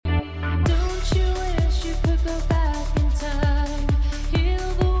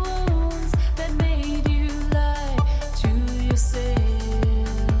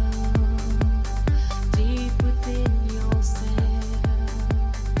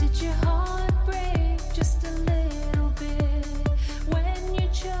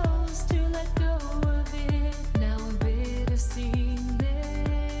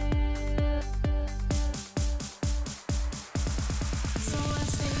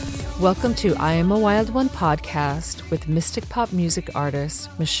Welcome to I Am a Wild One podcast with mystic pop music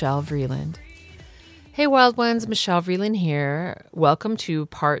artist Michelle Vreeland. Hey Wild Ones, Michelle Vreeland here. Welcome to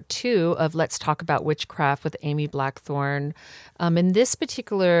part 2 of Let's Talk About Witchcraft with Amy Blackthorn. In this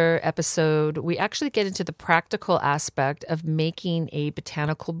particular episode, we actually get into the practical aspect of making a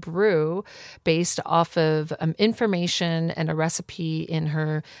botanical brew based off of information and a recipe in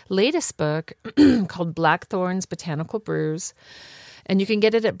her latest book called Blackthorn's Botanical Brews. And you can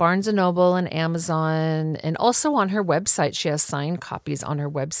get it at Barnes & Noble and Amazon, and also on her website. She has signed copies on her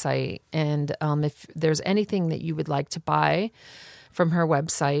website. And if there's anything that you would like to buy from her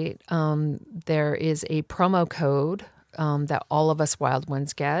website, there is a promo code that all of us Wild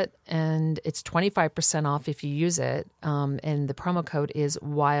Ones get, and it's 25% off if you use it. And the promo code is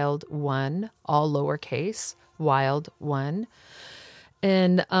WILD1, all lowercase, WILD1.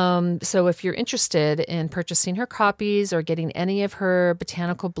 And so if you're interested in purchasing her copies or getting any of her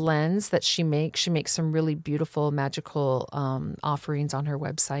botanical blends that she makes some really beautiful magical offerings on her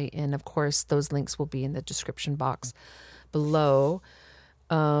website. And of course, those links will be in the description box below.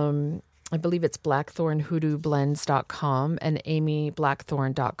 I believe it's blackthornhoodooblends.com and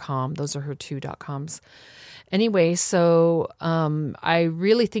amyblackthorn.com. Those are her two .coms. Anyway, so I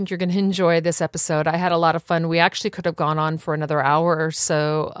really think you're going to enjoy this episode. I had a lot of fun. We actually could have gone on for another hour or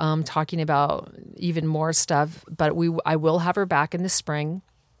so talking about even more stuff, but I will have her back in the spring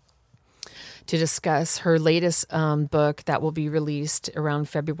to discuss her latest book that will be released around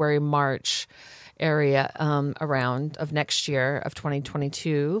February, March area around of next year of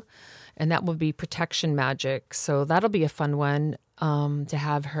 2022. And that will be Protection Magic. So that'll be a fun one to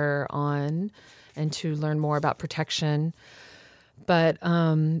have her on and to learn more about protection. But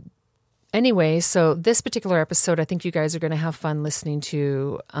anyway, so this particular episode, I think you guys are going to have fun listening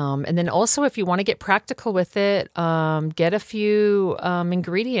to. And then also, if you want to get practical with it, get a few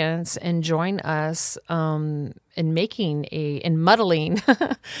ingredients and join us in muddling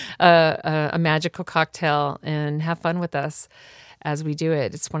a magical cocktail and have fun with us as we do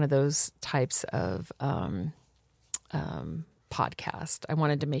it. It's one of those types of podcast. I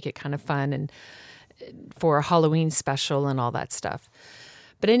wanted to make it kind of fun and for a Halloween special and all that stuff.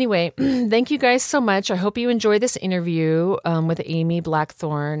 But anyway, thank you guys so much. I hope you enjoy this interview with Amy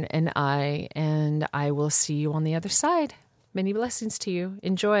Blackthorn and I will see you on the other side. Many blessings to you.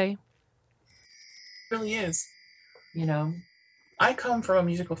 Enjoy. It really is. You know, I come from a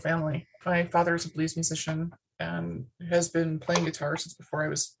musical family. My father is a blues musician and has been playing guitar since before I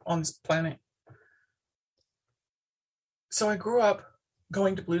was on this planet. So I grew up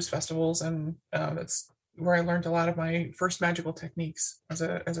going to blues festivals, and that's where I learned a lot of my first magical techniques as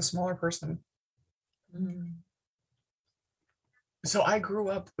a smaller person. So I grew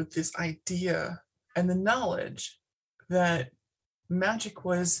up with this idea and the knowledge that magic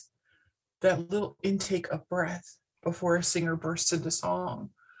was that little intake of breath before a singer bursts into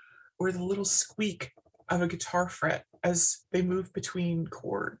song, or the little squeak of a guitar fret as they move between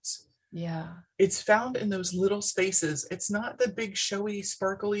chords. Yeah. It's found in those little spaces. It's not the big, showy,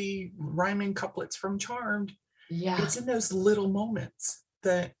 sparkly rhyming couplets from Charmed. Yeah. It's in those little moments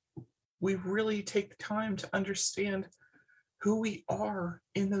that we really take the time to understand who we are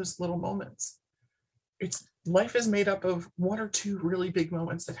in those little moments. Life is made up of one or two really big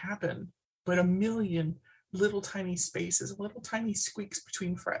moments that happen, but a million little tiny spaces, little tiny squeaks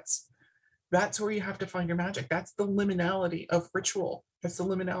between frets. That's where you have to find your magic. That's the liminality of ritual. That's the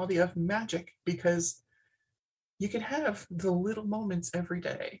liminality of magic, because you can have the little moments every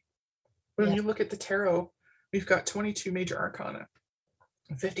day. When you look at the tarot, we've got 22 major arcana,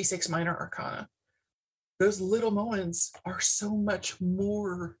 56 minor arcana. Those little moments are so much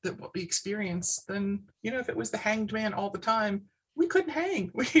more than what we experience than, if it was the hanged man all the time, we couldn't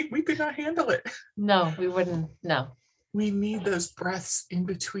hang. We could not handle it. No, we wouldn't. No. We need those breaths in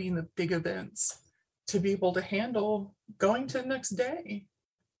between the big events to be able to handle going to the next day.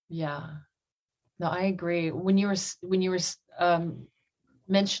 Yeah. No, I agree. When you were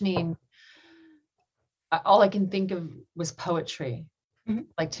mentioning, all I can think of was poetry. Mm-hmm.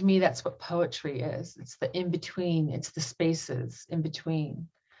 Like, to me, that's what poetry is. It's the in-between. It's the spaces in between.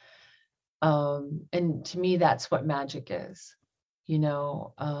 And to me, that's what magic is,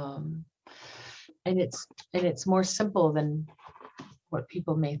 and it's more simple than what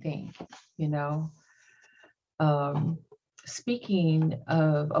people may think, Speaking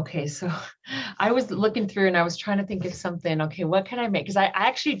of, okay, so I was looking through and I was trying to think of something. Okay, what can I make? Because I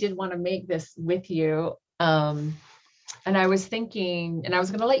actually did want to make this with you. And I was thinking, and I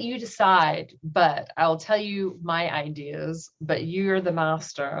was going to let you decide, but I'll tell you my ideas, but you're the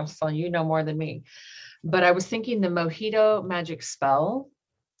master, so you know more than me. But I was thinking the Mojito magic spell.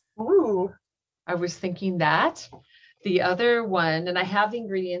 Ooh. I was thinking that. The other one, and I have the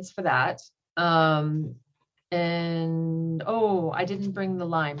ingredients for that. And I didn't bring the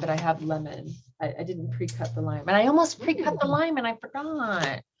lime, but I have lemon. I didn't pre-cut the lime, and I almost pre-cut the lime, and I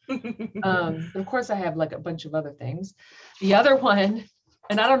forgot. Of course, I have like a bunch of other things. The other one,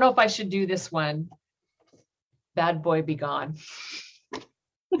 and I don't know if I should do this one. Bad Boy Be Gone.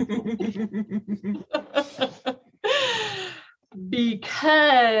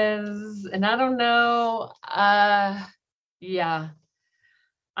 Because, and I don't know, yeah,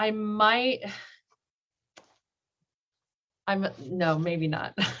 no, maybe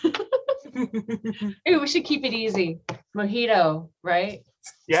not. Maybe we should keep it easy. Mojito, right?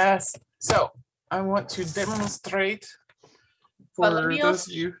 Yes. So I want to demonstrate for those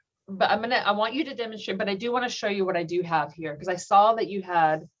of you. But I want you to demonstrate, but I do want to show you what I do have here, because I saw that you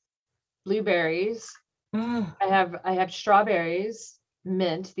had blueberries. I have strawberries,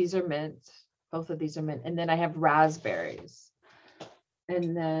 mint. These are mint. Both of these are mint. And then I have raspberries.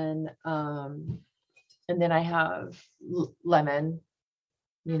 And then I have lemon,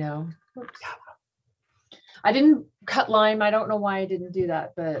 Oops. I didn't cut lime. I don't know why I didn't do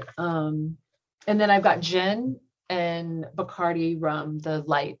that, but and then I've got gin and Bacardi rum, the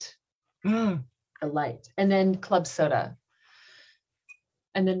light, and then club soda.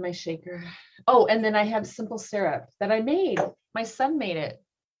 And then my shaker. Oh, and then I have simple syrup that I made. My son made it.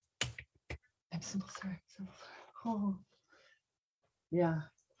 I have simple syrup. Oh, yeah.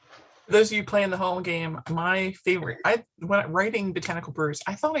 For those of you playing the home game, my favorite, when writing botanical brews,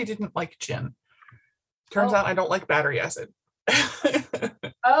 I thought I didn't like gin. Turns out I don't like battery acid.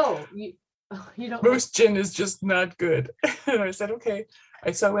 You don't. Most gin is just not good. And I said, okay.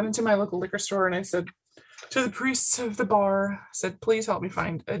 So I went into my local liquor store and I said to the priests of the bar, I said, please help me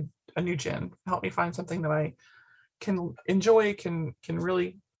find a new gin. Help me find something that I can enjoy, can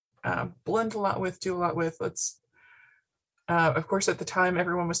really blend a lot with, do a lot with. Of course, at the time,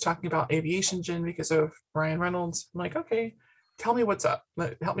 everyone was talking about aviation gin because of Ryan Reynolds. I'm like, okay, tell me what's up.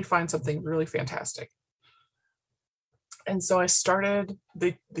 Help me find something really fantastic. And so I started,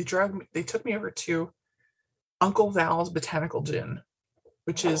 they took me over to Uncle Val's Botanical Gin,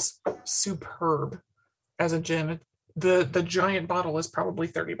 which is superb as a gin. The giant bottle is probably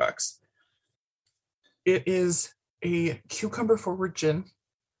 $30. It is a cucumber forward gin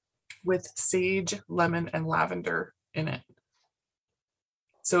with sage, lemon, and lavender in it.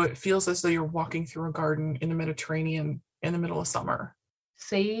 So it feels as though you're walking through a garden in the Mediterranean in the middle of summer.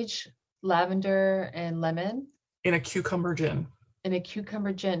 Sage, lavender, and lemon? In a cucumber gin. In a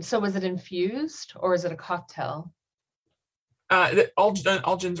cucumber gin. So was it infused or is it a cocktail? All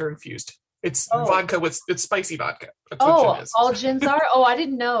gins are infused. It's vodka it's spicy vodka. That's what gin is. All gins are? Oh, I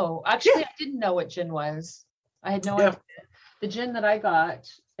didn't know. Actually, I didn't know what gin was. I had no idea. The gin that I got,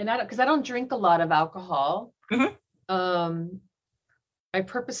 and because I don't drink a lot of alcohol. I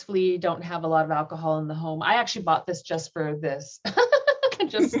purposefully don't have a lot of alcohol in the home. I actually bought this just for this.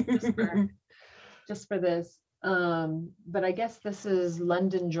 just for this. But I guess this is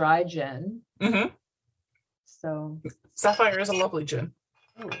London Dry Gin. So Sapphire is a lovely gin.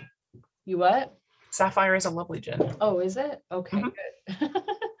 Oh. You what? Sapphire is a lovely gin. Oh, is it? Okay, good.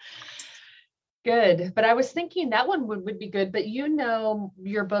 Good. But I was thinking that one would be good, but you know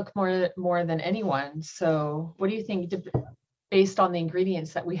your book more than anyone. So what do you think, based on the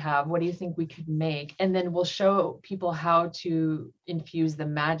ingredients that we have, what do you think we could make? And then we'll show people how to infuse the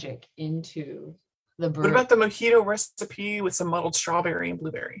magic into the brew. What about the mojito recipe with some muddled strawberry and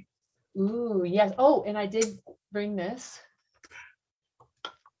blueberry? Ooh, yes. Oh, and I did bring this.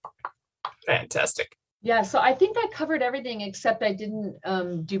 Fantastic. Yeah, so I think I covered everything except I didn't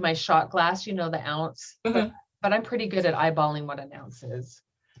do my shot glass, the ounce. But I'm pretty good at eyeballing what an ounce is.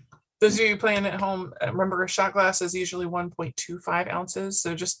 Those of you playing at home, remember a shot glass is usually 1.25 ounces.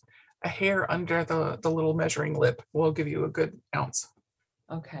 So just a hair under the little measuring lip will give you a good ounce.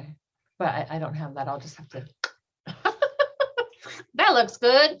 Okay. But I don't have that. I'll just have to. That looks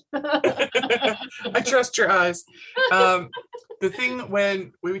good. I trust your eyes. The thing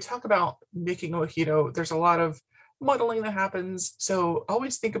when we talk about making a mojito, there's a lot of muddling that happens. So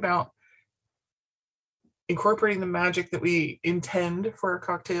always think about incorporating the magic that we intend for a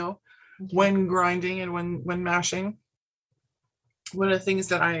cocktail when grinding and when mashing. One of the things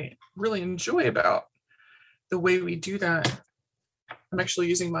that I really enjoy about the way we do that, I'm actually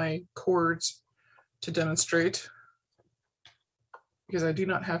using my cords to demonstrate because I do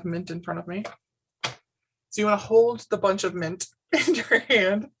not have mint in front of me. So you want to hold the bunch of mint in your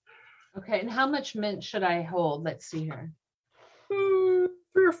hand. Okay, and how much mint should I hold? Let's see here. 3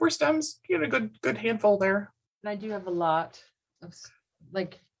 or 4 stems. You get a good handful there. And I do have a lot of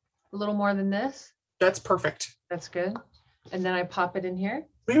A little more than this? That's perfect. That's good. And then I pop it in here?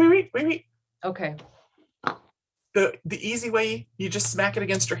 Wait. Okay. The easy way, you just smack it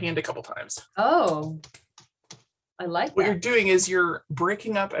against your hand a couple times. Oh, I like What that. you're doing is you're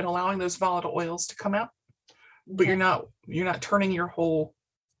breaking up and allowing those volatile oils to come out, but you're not turning your whole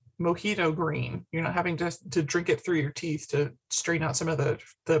mojito green. You're not having to drink it through your teeth to strain out some of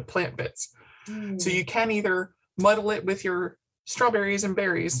the plant bits. So you can either muddle it with your strawberries and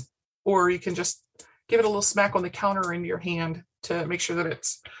berries, or you can just give it a little smack on the counter in your hand to make sure that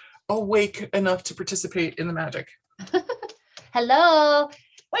it's awake enough to participate in the magic. Hello,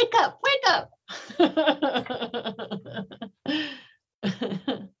 wake up.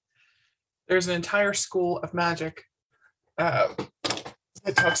 There's an entire school of magic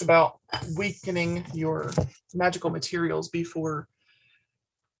that talks about weakening your magical materials before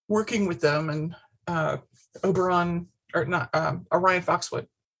working with them, and Orion Foxwood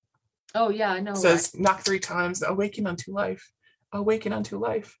Oh yeah, I know. says, knock 3 times, awaken unto life, awaken unto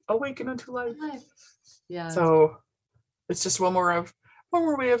life, awaken unto life. Yeah. So it's just one more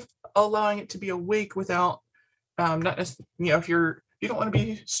way of allowing it to be awake without not necessarily, if you don't want to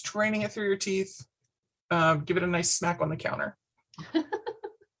be straining it through your teeth, give it a nice smack on the counter.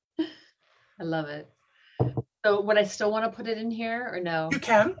 I love it. So would I still want to put it in here or no? You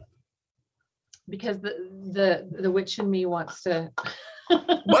can. Because the witch in me wants to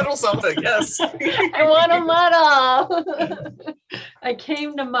muddle something. Yes. I want to muddle. I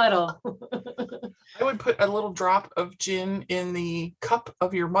came to muddle. I would put a little drop of gin in the cup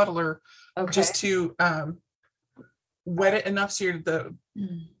of your muddler, just to wet it enough so the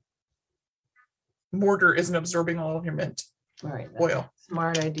mortar isn't absorbing all of your mint oil.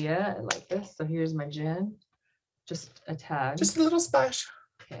 Smart idea. I like this. So here's my gin. Just a tad. Just a little splash.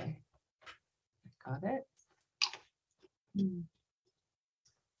 Okay. Got it.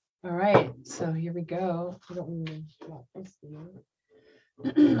 All right. So here we go. I don't need to drop this here.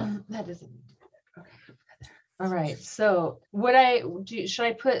 That doesn't. Okay. All right. So should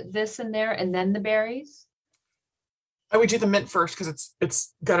I put this in there and then the berries? I would do the mint first because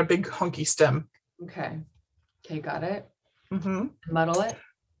it's got a big hunky stem. Okay. Got it. Mm-hmm. Muddle it.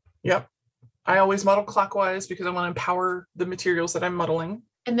 Yep. I always muddle clockwise because I want to empower the materials that I'm muddling.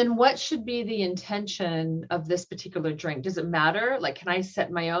 And then what should be the intention of this particular drink? Does it matter? Like, can I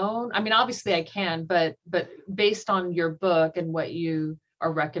set my own? I mean, obviously I can, but based on your book and what you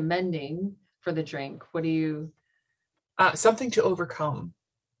are recommending for the drink, what do you? Something to overcome.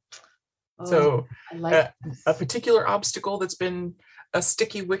 So I like a particular obstacle that's been a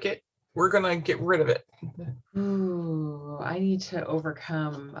sticky wicket, we're going to get rid of it. Ooh, I need to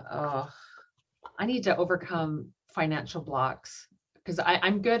overcome financial blocks because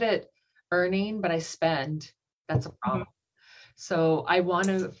I'm good at earning, but I spend. That's a problem. Mm-hmm. So I want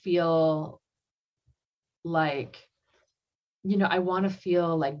to feel like,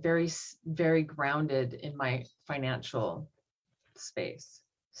 very, very grounded in my financial space.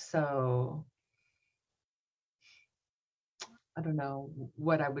 So I don't know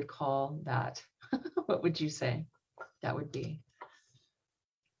what I would call that. What would you say that would be?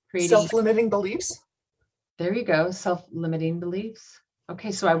 Creating self-limiting beliefs. There you go. Self-limiting beliefs.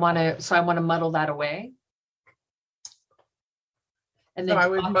 Okay, so I want to muddle that away. And then I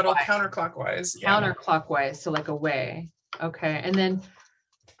would muddle counterclockwise. Counterclockwise, so like away. Okay, and then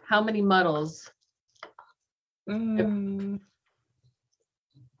how many muddles? We'll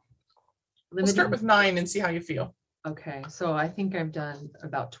start with 9 and see how you feel. Okay, so I think I've done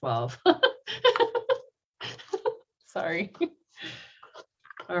about 12. Sorry.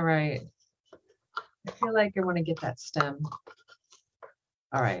 All right. I feel like I want to get that stem.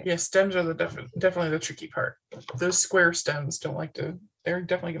 All right. Yeah, stems are definitely the tricky part. Those square stems they're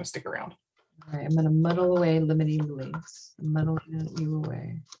definitely going to stick around. All right, I'm going to muddle away limiting beliefs. Muddling you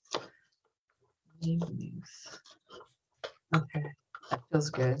away. Limiting beliefs. Okay, that feels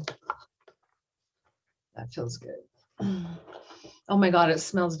good. That feels good. Oh my God, it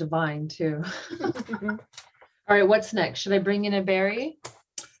smells divine too. All right, what's next? Should I bring in a berry?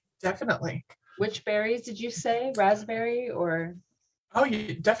 Definitely. Which berries did you say? Raspberry or? Oh,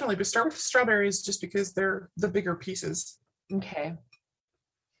 yeah, definitely. But start with strawberries just because they're the bigger pieces. Okay.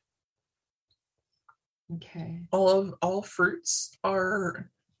 Okay. All fruits are,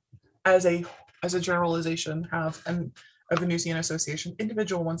 as a generalization, have a Venusian association.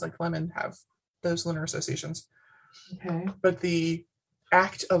 Individual ones like lemon have those lunar associations. Okay. But the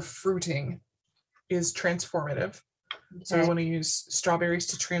act of fruiting is transformative. Okay. So we want to use strawberries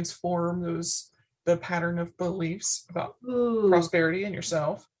to transform the pattern of beliefs about prosperity in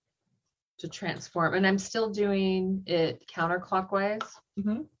yourself. To transform. And I'm still doing it counterclockwise.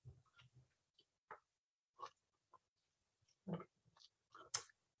 Mm-hmm.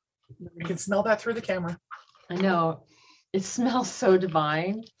 I can smell that through the camera. I know. It smells so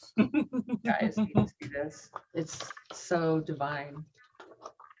divine. Guys, you can see this. It's so divine.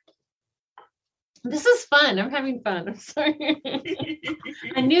 This is fun. I'm having fun. I'm sorry.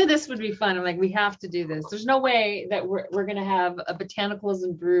 I knew this would be fun. I'm like, we have to do this. There's no way that we're going to have a botanicals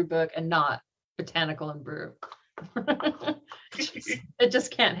and brew book and not botanical and brew. It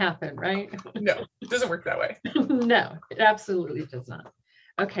just can't happen, right? No, it doesn't work that way. No, it absolutely does not.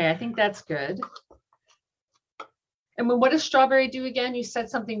 Okay, I think that's good. And what does strawberry do again? You said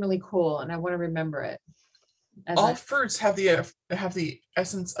something really cool, and I want to remember it. All fruits have the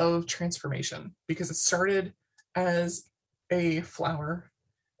essence of transformation because it started as a flower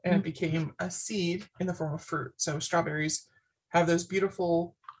and it became a seed in the form of fruit. So strawberries have those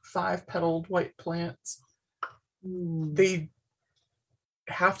beautiful 5-petaled white plants. They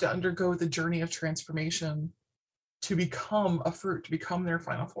have to undergo the journey of transformation to become a fruit, to become their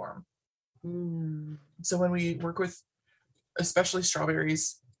final form. So when we work with especially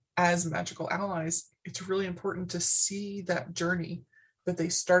strawberries as magical allies, it's really important to see that journey that they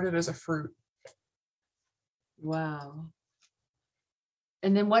started as a fruit. Wow.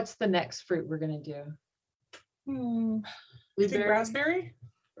 And then what's the next fruit we're going to do? Do you think raspberry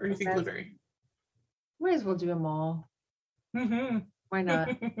or do you think blueberry? Might as well do them all. Mm-hmm. Why not?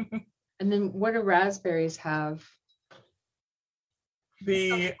 And then what do raspberries have?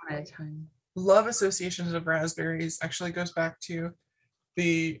 The love associations of raspberries actually goes back to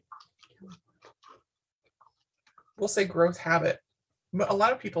the, we'll say, growth habit. A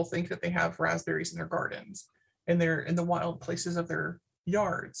lot of people think that they have raspberries in their gardens and they're in the wild places of their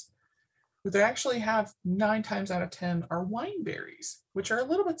yards. What they actually have 9 times out of 10 are wine berries, which are a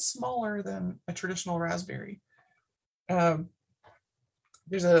little bit smaller than a traditional raspberry.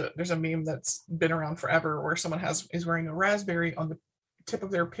 There's a meme that's been around forever where someone is wearing a raspberry on the tip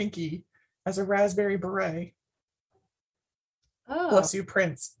of their pinky as a raspberry beret. Oh. Bless you,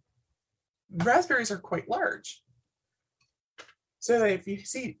 Prince. Raspberries are quite large. So that if you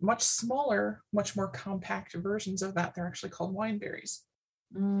see much smaller, much more compact versions of that, they're actually called wine berries.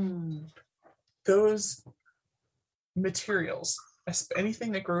 Those materials,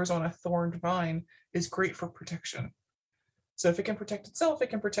 anything that grows on a thorned vine, is great for protection. So if it can protect itself, it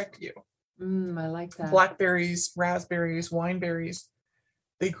can protect you. I like that. Blackberries, raspberries, wine berries,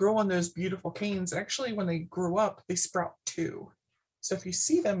 they grow on those beautiful canes. Actually, when they grow up, they sprout too. So if you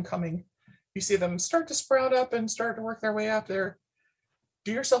see them coming, you see them start to sprout up and start to work their way up there,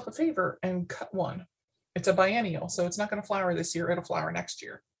 do yourself a favor and cut one. It's a biennial, so it's not going to flower this year, it'll flower next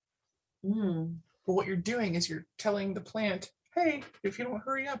year. But what you're doing is you're telling the plant, hey, if you don't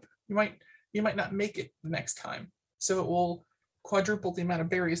hurry up, you might not make it the next time. So it will quadruple the amount of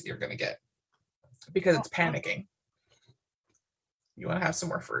berries that you're going to get because it's panicking. You want to have some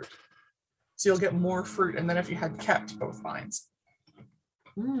more fruit. So you'll get more fruit, and then if you had kept both vines.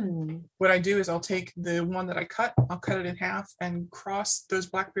 What I do is I'll take the one that I cut, I'll cut it in half and cross those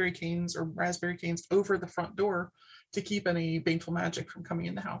blackberry canes or raspberry canes over the front door to keep any baneful magic from coming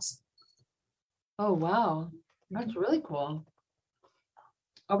in the house. Oh, wow. That's really cool.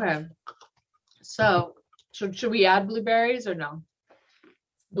 Okay. So should we add blueberries or no?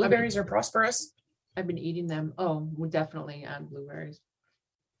 Blueberries are prosperous. I've been eating them. Oh, we'll definitely add blueberries.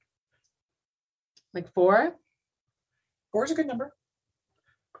 Like 4? 4 is a good number.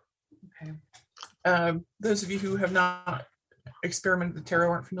 Okay. Those of you who have not experimented with the tarot,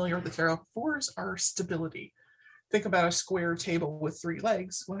 aren't familiar with the tarot, 4s are stability. Think about a square table with 3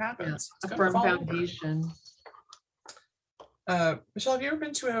 legs. What happens? Yeah, a firm foundation. Michelle, have you ever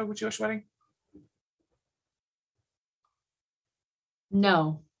been to a Jewish wedding?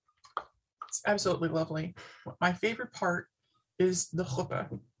 No. It's absolutely lovely. My favorite part is the chuppah.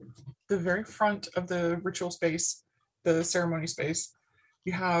 The very front of the ritual space, the ceremony space,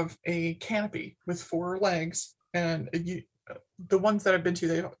 you have a canopy with 4 legs, and the ones that I've been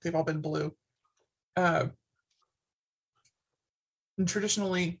to, they've all been blue. And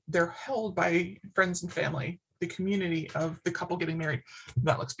traditionally, they're held by friends and family, the community of the couple getting married.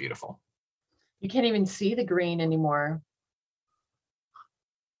 That looks beautiful. You can't even see the green anymore.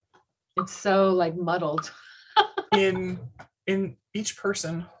 It's so like muddled. in each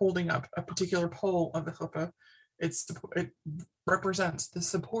person holding up a particular pole of the chuppah, it represents the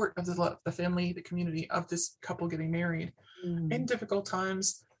support of the family, the community of this couple getting married in difficult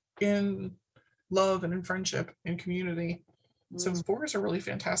times, in love and in friendship, in community. So 4 is a really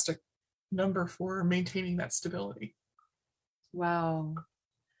fantastic number for maintaining that stability. Wow.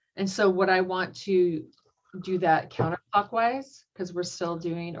 And so would I want to do that counterclockwise because we're still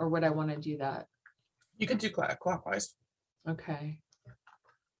doing, or would I want to do that? You can do clockwise. Okay.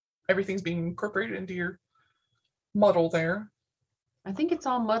 everything's being incorporated into your muddle there. I think it's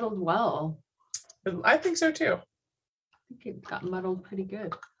all muddled well. I think so too. I think it got muddled pretty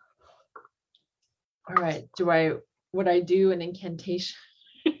good. All right. Would I do an incantation?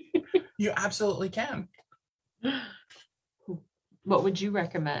 You absolutely can. What would you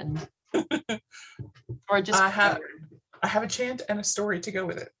recommend? Or just I have a chant and a story to go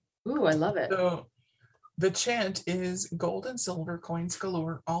with it. Ooh, I love it. So the chant is gold and silver coins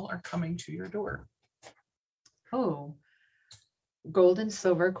galore, all are coming to your door. Oh, gold and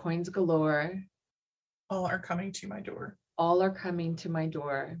silver coins galore. All are coming to my door. All are coming to my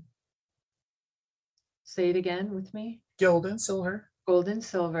door. Say it again with me. Gold and silver. Gold and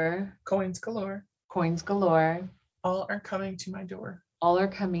silver. Coins galore. Coins galore. All are coming to my door. All are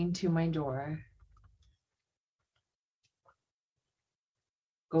coming to my door.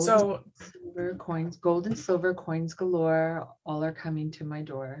 Gold and silver coins, gold and silver coins galore, all are coming to my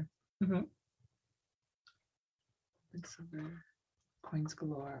door. Mm-hmm. Gold and silver coins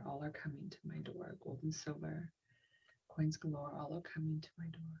galore, all are coming to my door. Gold and silver coins galore, all are coming to my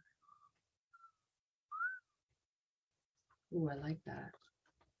door. Ooh, I like that.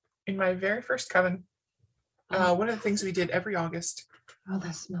 In my very first coven, one of the things we did every August. Oh,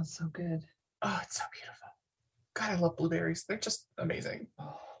 that smells so good. Oh, it's so beautiful. God, I love blueberries. They're just amazing.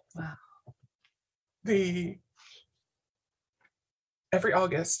 Oh, wow. Every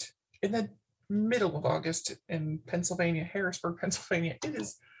August, in the middle of August in Pennsylvania, Harrisburg, Pennsylvania, it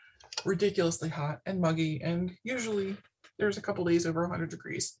is ridiculously hot and muggy, and usually there's a couple days over 100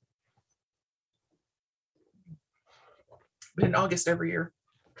 degrees. But in August every year,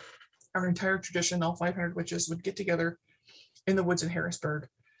 our entire tradition, all 500 witches, would get together in the woods in Harrisburg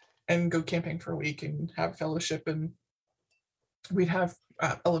and go camping for a week and have fellowship. And we'd have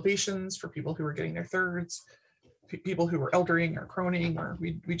elevations for people who were getting their thirds, people who were eldering or croning, or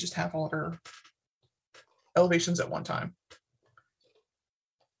we just have all of our elevations at one time.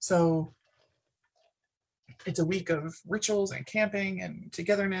 So it's a week of rituals and camping and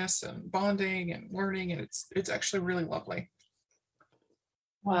togetherness and bonding and learning, and it's actually really lovely.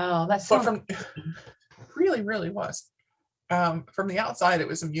 Wow, that's so really was. From the outside, it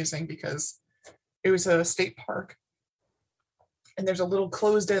was amusing because it was a state park, and there's a little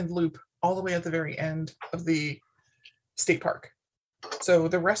closed-end loop all the way at the very end of the state park. So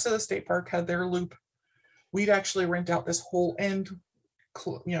the rest of the state park had their loop. We'd actually rent out this whole end,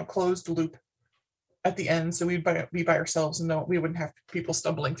 closed loop at the end, so we'd be by ourselves, and we wouldn't have people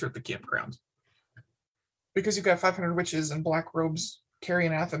stumbling through the campground. Because you've got 500 witches in black robes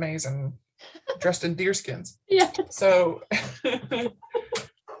carrying anathemas and dressed in deer skins. Yeah. So you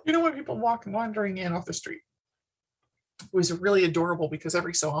don't want people wandering in off the street. It was really adorable because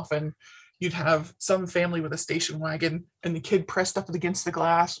every so often you'd have some family with a station wagon and the kid pressed up against the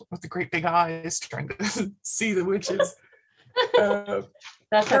glass with the great big eyes trying to see the witches.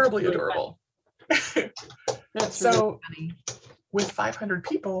 That's terribly really adorable. That's so really funny. With 500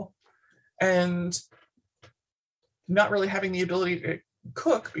 people and not really having the ability to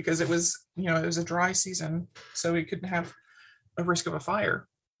cook because it was a dry season, so we couldn't have a risk of a fire.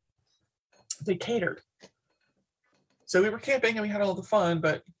 They catered. So we were camping and we had all the fun,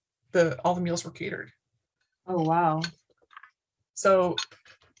 but all the meals were catered. Oh, wow. So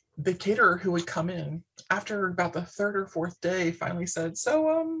the caterer who would come in after about the third or fourth day finally said,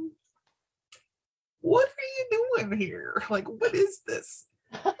 so, what are you doing here? Like, what is this?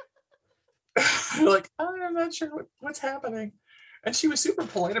 Like, I'm not sure what's happening. And she was super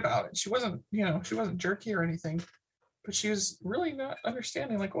polite about it. She wasn't jerky or anything, but she was really not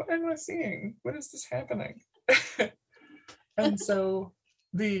understanding, like, what am I seeing? What is this happening? And so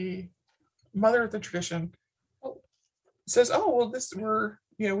the mother of the tradition says, oh, well,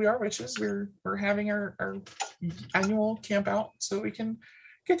 we are witches. We're having our annual camp out so we can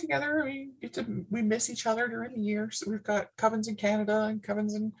get together. We miss each other during the year. So we've got covens in Canada and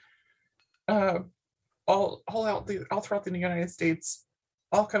covens in all throughout the United States,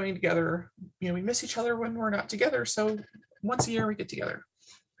 all coming together. We miss each other when we're not together. So once a year we get together.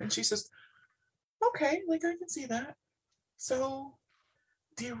 And she says, okay, like I can see that. So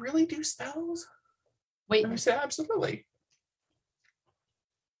do you really do spells? Wait. And we said, absolutely.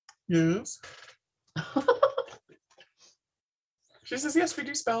 Yes. She says, yes, we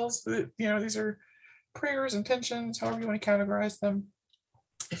do spells. These are prayers, intentions, however you want to categorize them.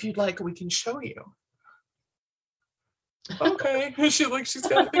 If you'd like, we can show you. Okay. She's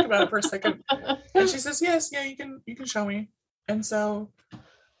got to think about it for a second. And she says, yes, yeah, you can show me. And so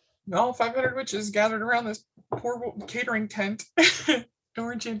all 500 witches gathered around this poor catering tent. And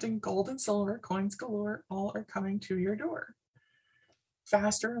we're chanting gold and silver, coins galore, all are coming to your door.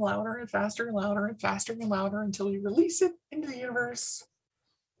 faster and louder and faster and louder and faster and louder until you release it into the universe.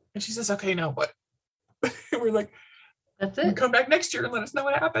 And she says, okay, now what? We're like, That's it. come back next year and let us know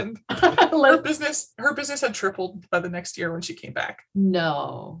what happened. Her business had tripled by the next year when she came back.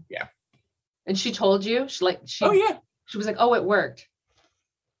 No. Yeah. And she told you? Oh yeah. She was like, oh, it worked.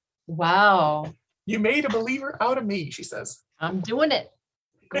 Wow. You made a believer out of me, she says. I'm doing it.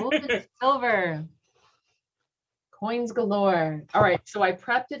 Gold and silver. Coins galore. All right. So I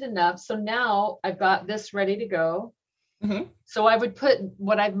prepped it enough. So now I've got this ready to go. Mm-hmm. So I would put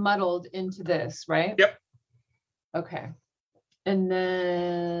what I've muddled into this, right? Yep. Okay. And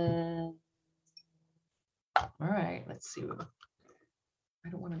then, all right, let's see. I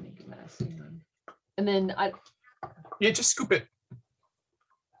don't want to make a mess. Hang on. And then Yeah, just scoop it.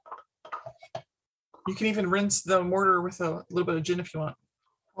 You can even rinse the mortar with a little bit of gin if you want.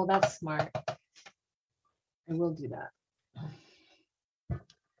 Oh, that's smart. I will do that.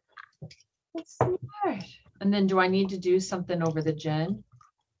 That's smart. And then do I need to do something over the gin?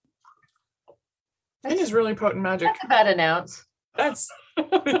 Gin is really potent magic. That's about an ounce. That's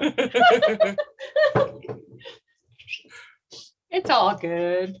It's all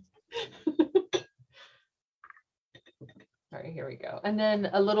good. All right, here we go. And then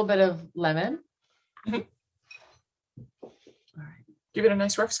a little bit of lemon. Mhm. All right. Give it a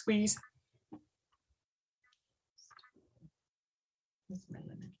nice rough squeeze. That's my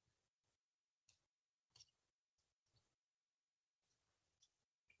lemon.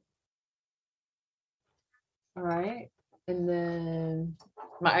 All right. And then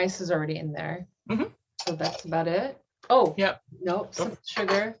my ice is already in there. Mhm. So that's about it. Oh, Yep. Nope. Some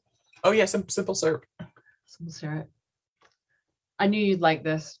sugar. Oh yeah, some simple syrup. Simple syrup. I knew you'd like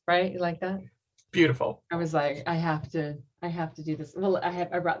this, right? You like that? Beautiful. I was like, I have to do this. Well, I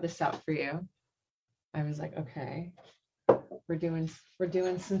brought this out for you. I was like, okay, we're doing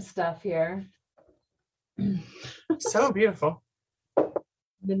some stuff here. So beautiful.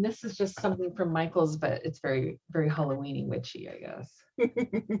 Then this is just something from Michael's, but it's very, very Halloweeny witchy, I guess.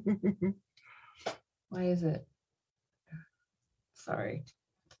 Why is it? Sorry,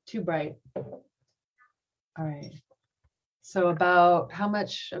 too bright. All right. So about how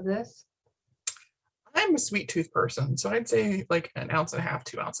much of this? I'm a sweet tooth person, so I'd say like 1.5 ounces,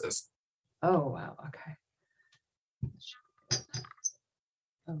 2 ounces. Oh, wow. Okay.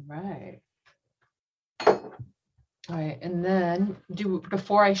 All right. All right. And then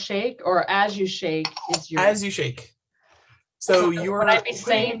before I shake or as you shake is your. As you shake. So you're. Would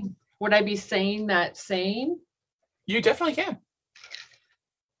I be saying that saying? You definitely can.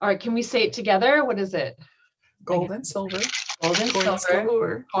 All right. Can we say it together? What is it? Gold and silver. Gold and Coins silver.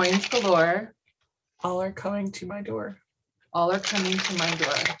 galore. Coins galore. All are coming to my door. All are coming to my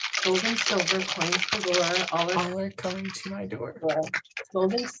door. Gold and silver, coins galore. All are coming to my door.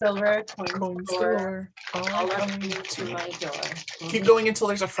 Gold and silver, coins galore. galore. All are coming to my door. Keep going until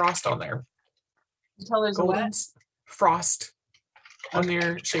there's a frost on there. Until there's Golden a what? Frost on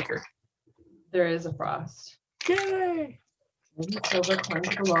your shaker. There is a frost. Yay! Gold and silver,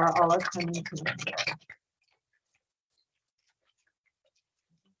 coins galore. All are coming to my door.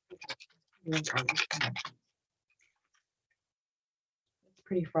 It's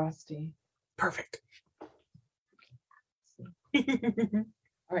pretty frosty. Perfect. All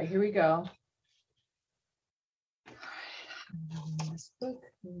right, here we go. This book.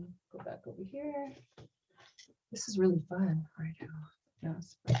 Go back over here. This is really fun right now.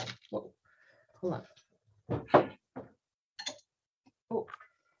 Yes. Whoa. Hold on. Oh.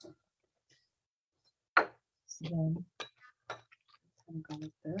 So then I'm going to go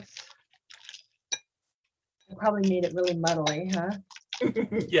with this. I probably made it really muddly, huh?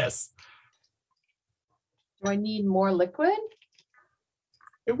 Yes. Do I need more liquid?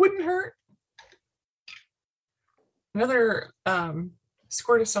 It wouldn't hurt. Another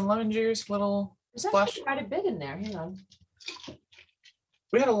squirt of some lemon juice, little There's splash. actually quite a bit in there. Hang on.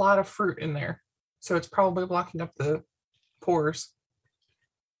 We had a lot of fruit in there, so it's probably blocking up the pores.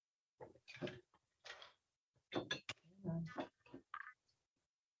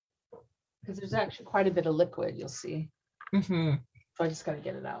 Because there's actually quite a bit of liquid, you'll see. Mm-hmm. So I just got to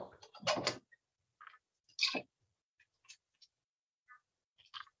get it out.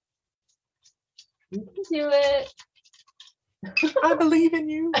 You can do it. I believe in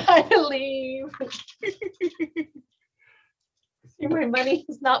you. I believe. See, my money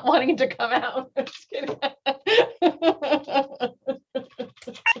is not wanting to come out. I'm just kidding.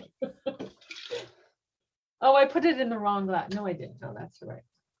 Oh, I put it in the wrong glass. No, I didn't. No, that's right.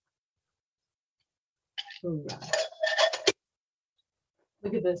 Oh, yeah.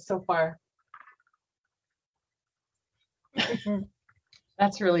 Look at this so far.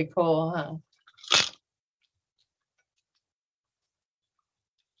 That's really cool, huh?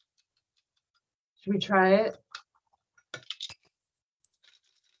 Should we try it?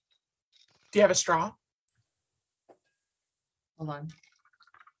 Do you have a straw? Hold on.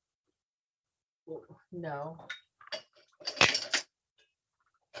 No.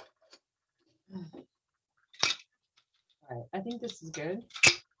 All right. I think this is good.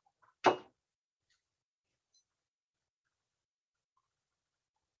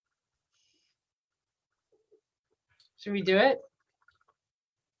 Should we do it?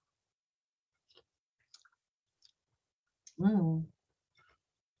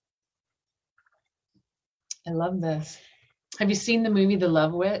 I love this. Have you seen the movie The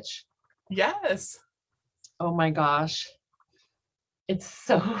Love Witch? Yes. Oh my gosh. It's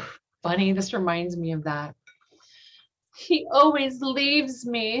so funny. This reminds me of that. He always leaves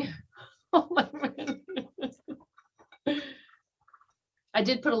me. Oh my God. I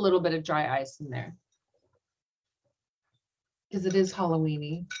did put a little bit of dry ice in there because it is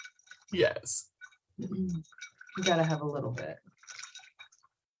Halloweeny. Yes. You gotta have a little bit.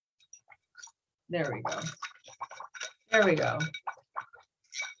 There we go. There we go.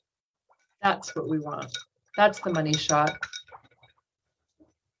 That's what we want. That's the money shot.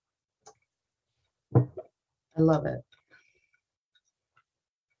 I love it.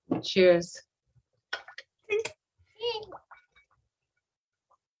 Cheers.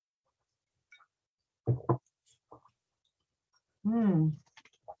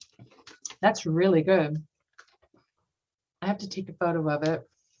 That's really good. I have to take a photo of it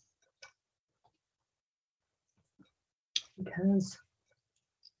because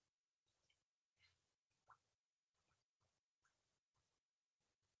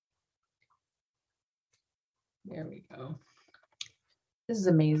there we go. This is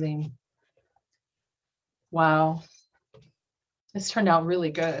amazing. Wow. This turned out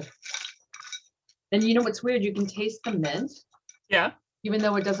really good. And you know what's weird? You can taste the mint. Yeah. Even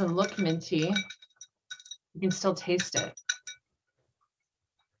though it doesn't look minty, you can still taste it.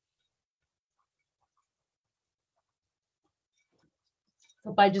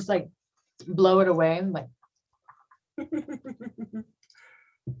 If I just like blow it away, I'm like,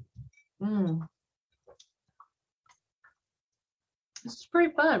 This is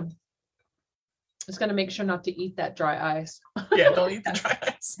pretty fun. Just gonna make sure not to eat that dry ice. Yeah, don't eat the dry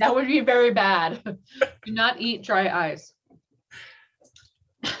ice. That would be very bad. Do not eat dry ice.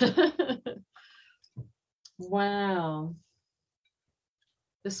 Wow.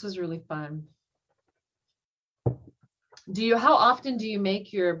 This was really fun. How often do you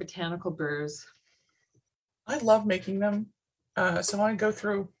make your botanical brews? I love making them. So I go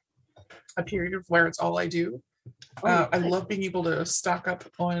through a period of where it's all I do. I love being able to stock up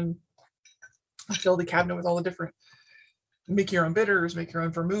on, fill the cabinet with all the different, make your own bitters, make your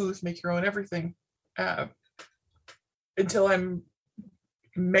own vermouth, make your own everything, until I'm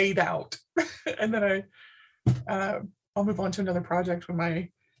made out. And then I'll move on to another project when my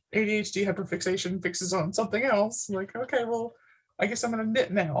ADHD hyperfixation fixes on something else. I'm like, okay, well, I guess I'm gonna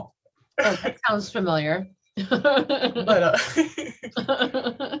knit now. Oh, that sounds familiar. But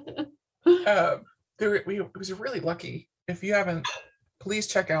we was really lucky. If you haven't, please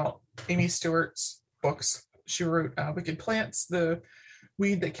check out Amy Stewart's books. She wrote Wicked Plants, the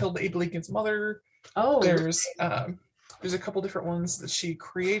weed that killed Abe Lincoln's mother. Oh, there's a couple different ones that she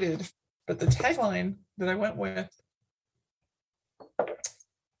created, but the tagline that I went with: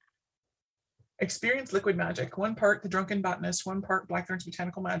 experience liquid magic, 1 part the drunken botanist, 1 part Blackthorn's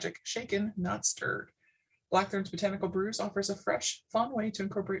botanical magic, shaken, not stirred. Blackthorn's Botanical Brews offers a fresh, fun way to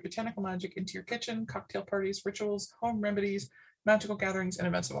incorporate botanical magic into your kitchen, cocktail parties, rituals, home remedies, magical gatherings, and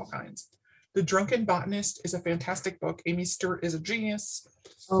events of all kinds. The Drunken Botanist is a fantastic book. Amy Stewart is a genius.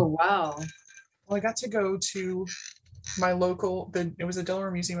 Oh, wow. Well, I got to go to my local, it was the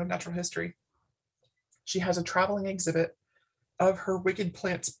Delaware Museum of Natural History. She has a traveling exhibit of her Wicked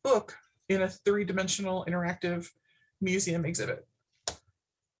Plants book in a 3-dimensional interactive museum exhibit.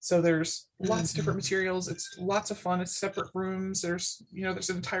 So there's lots of different materials. It's lots of fun. It's separate rooms. There's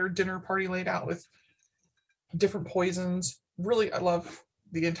an entire dinner party laid out with different poisons. Really, I love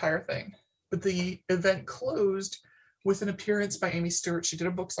the entire thing. But the event closed with an appearance by Amy Stewart. She did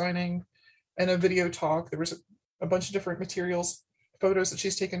a book signing and a video talk. There was a bunch of different materials, photos that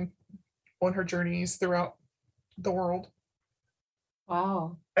she's taken on her journeys throughout the world.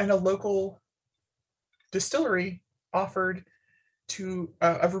 Wow. And a local distillery offered to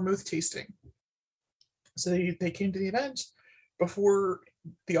a vermouth tasting. So they came to the event before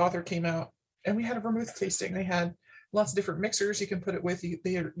the author came out, and we had a vermouth tasting. They had lots of different mixers you can put it with. You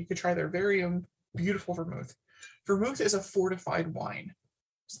could try their very own beautiful vermouth. Vermouth is a fortified wine.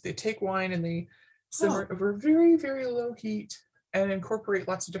 So they take wine and they simmer it over very, very low heat and incorporate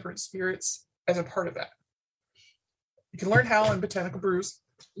lots of different spirits as a part of that. You can learn how in Botanical Brews.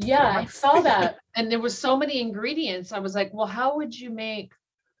 Yeah, I saw that. And there was so many ingredients. I was like, well, how would you make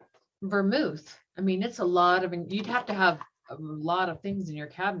vermouth? I mean, it's a lot of, you'd have to have a lot of things in your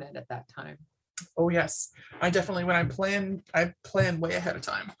cabinet at that time. Oh yes, I definitely, when I plan way ahead of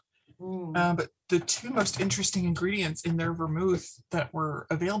time. But the two most interesting ingredients in their vermouth that were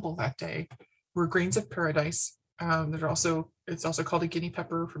available that day were grains of paradise. It's also called a guinea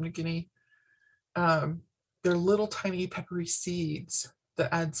pepper from New Guinea. They're little tiny peppery seeds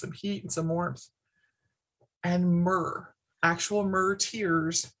that add some heat and some warmth. And myrrh, actual myrrh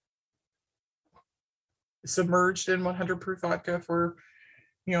tears submerged in 100 proof vodka for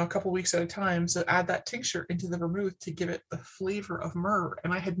a couple weeks at a time. So add that tincture into the vermouth to give it the flavor of myrrh.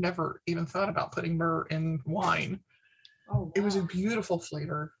 And I had never even thought about putting myrrh in wine. Oh, wow. It was a beautiful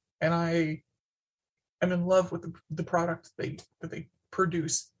flavor, and I am in love with the product that they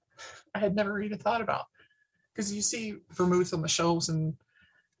produce. I had never even thought about, because you see vermouth on the shelves in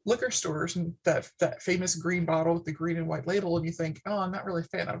liquor stores and that famous green bottle with the green and white label, and you think, oh, I'm not really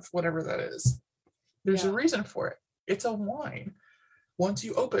a fan of whatever that is. There's a reason for it. It's a wine. Once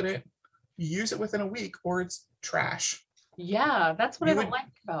you open it, you use it within a week or it's trash. Yeah, that's what I don't like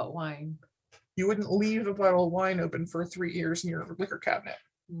about wine. You wouldn't leave a bottle of wine open for 3 years in your liquor cabinet.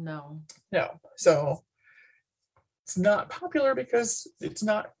 No. So it's not popular because it's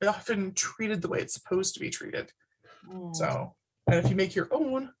not often treated the way it's supposed to be treated. So, and if you make your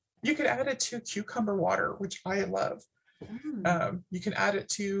own, you could add it to cucumber water, which I love. You can add it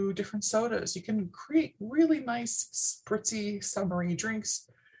to different sodas. You can create really nice, spritzy, summery drinks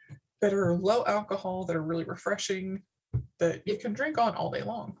that are low alcohol, that are really refreshing, that you can drink on all day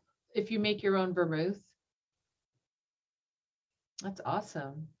long. If you make your own vermouth. That's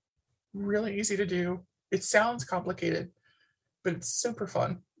awesome. Really easy to do. It sounds complicated, but it's super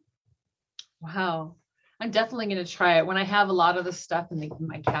fun. Wow. I'm definitely going to try it. When I have a lot of the stuff in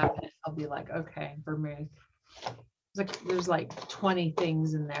my cabinet, I'll be like, okay, vermouth. There's like 20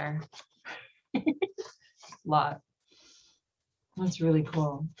 things in there. A lot. That's really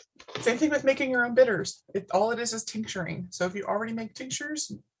cool. Same thing with making your own bitters. All it is tincturing. So if you already make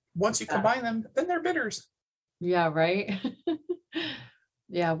tinctures, once you combine them, then they're bitters. Yeah, right.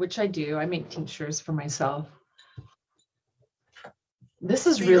 Yeah, which I do. I make tinctures for myself. This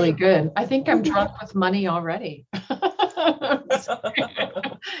is really good. I think I'm drunk with money already.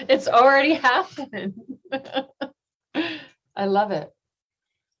 It's already happened. I love it.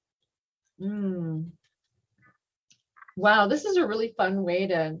 Wow, this is a really fun way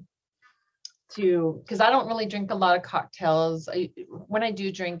to because I don't really drink a lot of cocktails. When I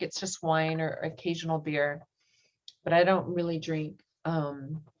do drink, it's just wine or occasional beer, but I don't really drink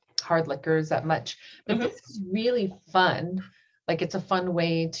hard liquors that much. But this is really fun. Like, it's a fun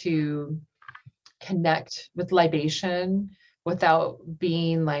way to connect with libation without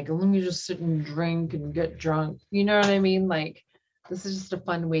being like, let me just sit and drink and get drunk. You know what I mean? Like, this is just a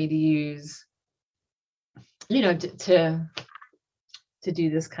fun way to use, to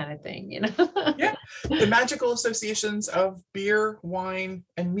do this kind of thing, Yeah. The magical associations of beer, wine,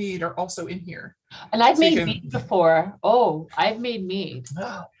 and mead are also in here. And I've made mead before. I've made mead.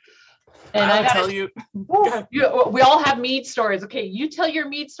 And I'll tell you. We all have mead stories. Okay, you tell your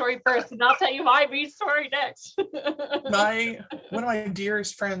mead story first, and I'll tell you my mead story next. One of my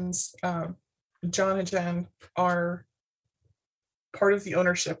dearest friends, John and Jen, are part of the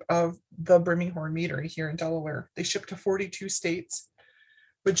ownership of the Brimminghorn Meadery here in Delaware. They ship to 42 states.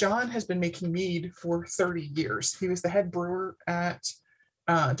 But John has been making mead for 30 years. He was the head brewer at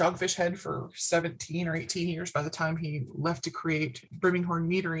Dogfish Head for 17 or 18 years by the time he left to create Brimminghorn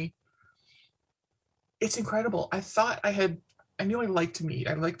Meadery. It's incredible. I knew I liked mead.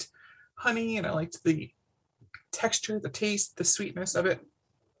 I liked honey, and I liked the texture, the taste, the sweetness of it.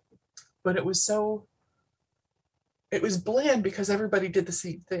 But it was bland because everybody did the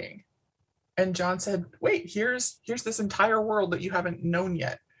same thing. And John said, wait, here's this entire world that you haven't known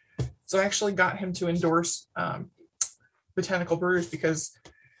yet. So I actually got him to endorse Botanical Brews because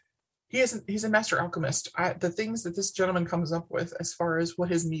he's a master alchemist. The things that this gentleman comes up with as far as what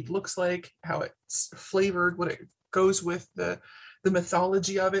his mead looks like, how it's flavored, what it goes with, the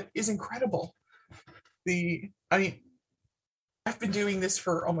mythology of it is incredible. I've been doing this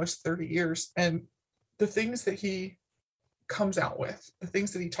for almost 30 years, and the things that he comes out with, the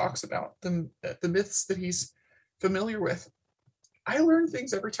things that he talks about, the myths that he's familiar with, I learn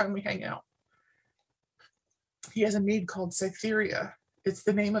things every time we hang out. He has a mead called Cytherea. It's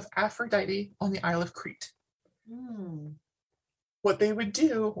the name of Aphrodite on the Isle of Crete. what they would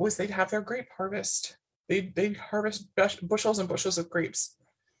do was they'd have their grape harvest. They'd harvest bushels and bushels of grapes,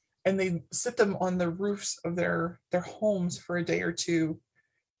 and they'd sit them on the roofs of their homes for a day or two.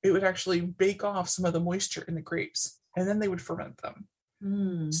 It would actually bake off some of the moisture in the grapes, and then they would ferment them.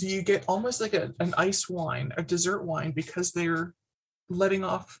 So you get almost like an ice wine, a dessert wine, because they're letting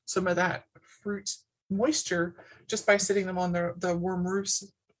off some of that fruit moisture just by sitting them on the warm roofs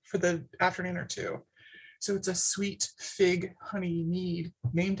for the afternoon or two. So it's a sweet fig honey mead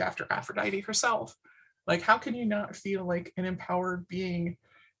named after Aphrodite herself. Like, how can you not feel like an empowered being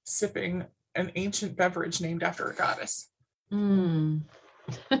sipping an ancient beverage named after a goddess?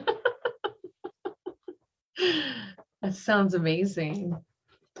 That sounds amazing.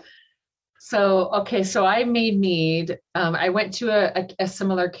 So I made mead. I went to a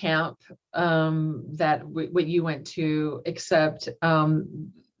similar camp that what you went to, except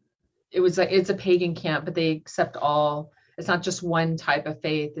it's a pagan camp, but they accept all. It's not just one type of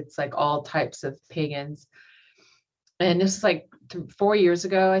faith. It's like all types of pagans. And this is like 4 years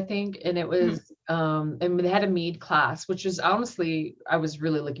ago, I think. And it was, and they had a mead class, which is honestly, I was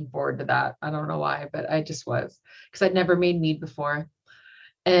really looking forward to that. I don't know why, but I just was, because I'd never made mead before.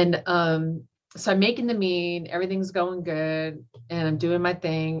 And so I'm making the mead, everything's going good, and I'm doing my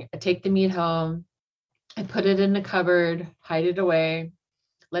thing. I take the mead home, I put it in the cupboard, hide it away,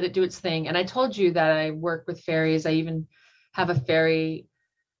 let it do its thing. And I told you that I work with fairies. I even have a fairy,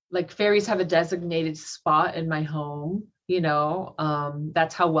 like fairies have a designated spot in my home,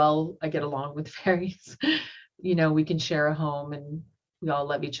 that's how well I get along with fairies. We can share a home and we all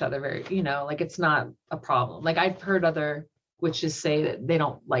love each other very, like it's not a problem. Like I've heard other witches say that they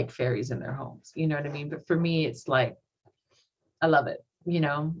don't like fairies in their homes, you know what I mean? But for me, it's like, I love it,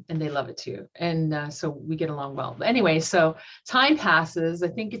 and they love it too. And so we get along well. But anyway, so time passes. I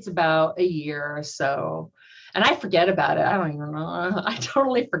think it's about a year or so. And I forget about it. I don't even know. I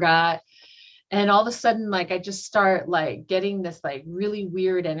totally forgot. And all of a sudden, like, I just start like getting this like really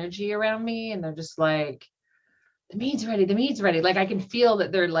weird energy around me. And they're just like, the mead's ready. The mead's ready. Like I can feel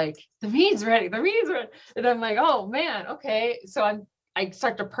that they're like, the mead's ready. The mead's ready. And I'm like, oh man. Okay. So I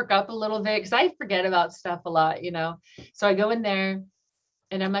start to perk up a little bit because I forget about stuff a lot, So I go in there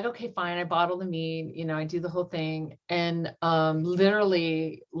and I'm like, okay, fine. I bottle the mead, I do the whole thing. And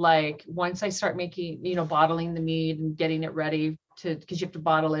literally like once I start making, bottling the mead and getting it ready because you have to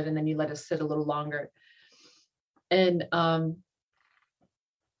bottle it and then you let it sit a little longer. And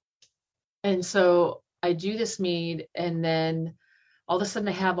so I do this mead, and then all of a sudden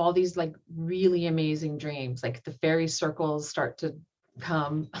I have all these like really amazing dreams. Like the fairy circles start to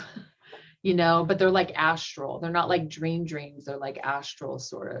come, but they're like astral. They're not like dreams. They're like astral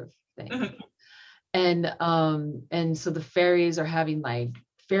sort of thing. And so the fairies are having like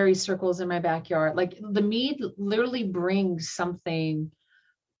fairy circles in my backyard. Like the mead literally brings something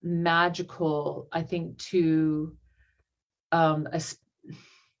magical, I think, to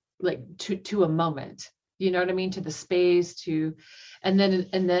to a moment, you know what I mean? To the space, and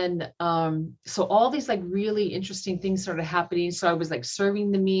then so all these like really interesting things started happening. So I was like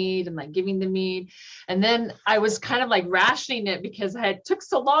serving the mead and like giving the mead. And then I was kind of like rationing it because it took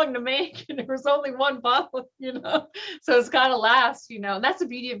so long to make and there was only one bottle, so it's gotta last, and that's the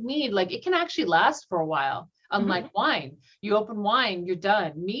beauty of mead. Like it can actually last for a while. Unlike wine, you open wine, you're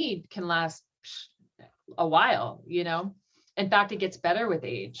done. Mead can last a while, In fact, it gets better with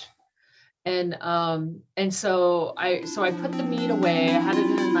age. And so I put the mead away. I had it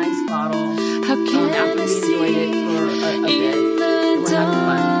in a nice bottle. After we enjoyed it for a bit, we're having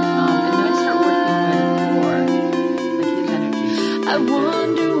fun. And then I start working with Thor, like his energy. I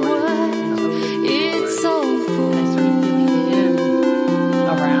wonder what it's all for. And I started feeling him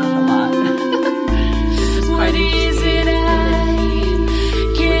around a lot. What is it I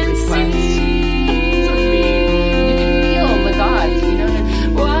can see?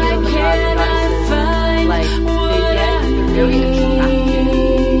 Very attracted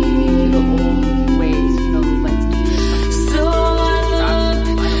to the old ways, like so I look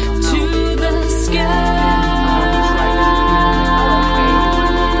to the sky.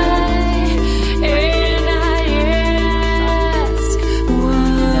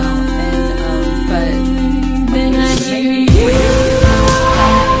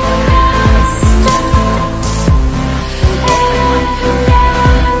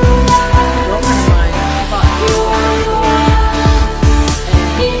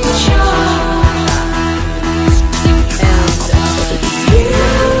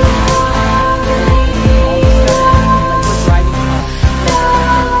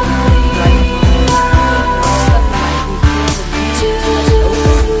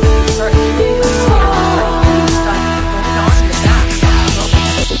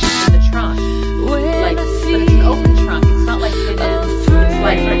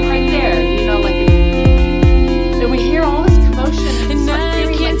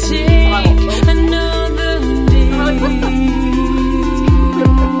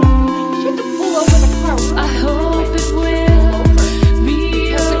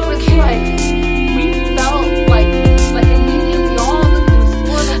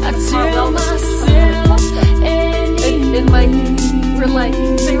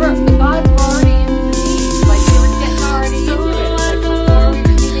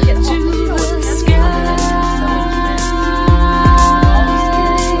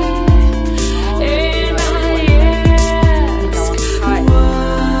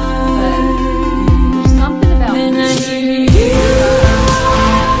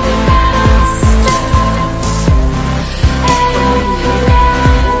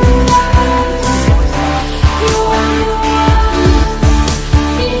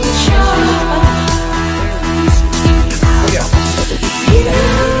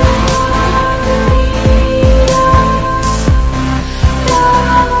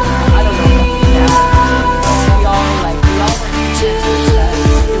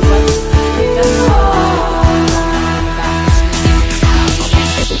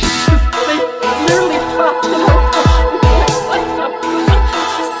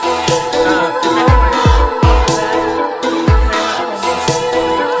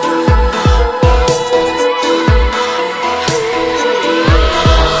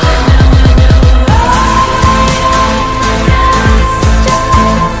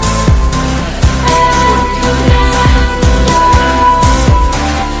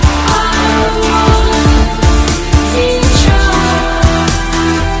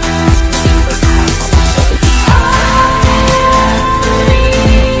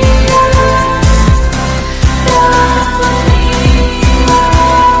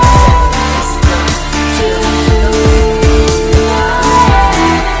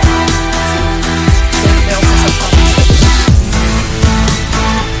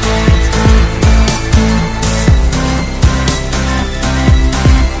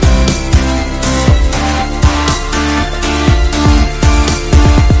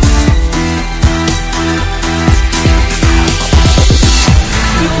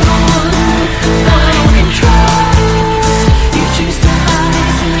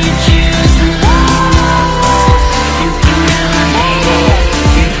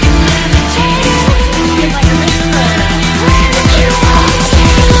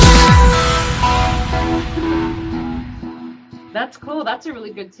 That's cool. That's a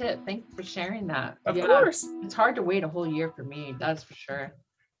really good tip. Thank you for sharing that. Of course. It's hard to wait a whole year for me. That's for sure.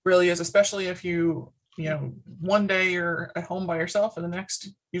 Really is, especially if you one day you're at home by yourself and the next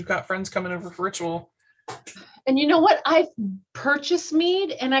you've got friends coming over for ritual. And you know what? I've purchased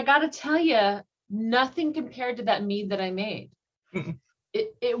mead, and I got to tell you, nothing compared to that mead that I made.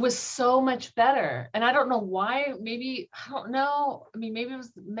 It was so much better. And I don't know why. Maybe, I don't know. I mean, maybe it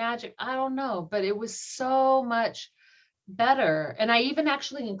was magic. I don't know. But it was so much better. And I even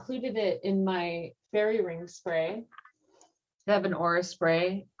actually included it in my fairy ring spray. I have an aura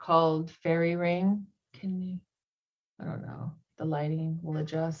spray called Fairy Ring. I don't know. The lighting will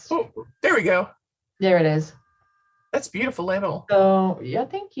adjust. Oh, there we go. There it is. That's beautiful label. So yeah,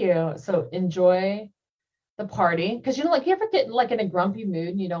 thank you. So enjoy the party, because like you ever get like in a grumpy mood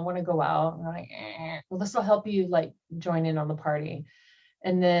and you don't want to go out, and like, well, this will help you like join in on the party,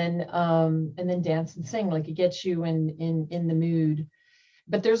 and then dance and sing. Like it gets you in the mood.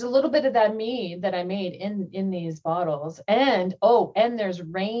 But there's a little bit of that mead that I made in these bottles, and there's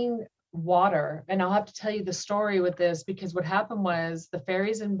rain water. And I'll have to tell you the story with this, because what happened was the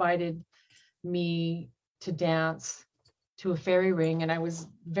fairies invited me to dance to a fairy ring, and I was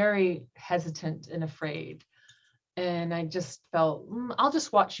very hesitant and afraid, and I just felt I'll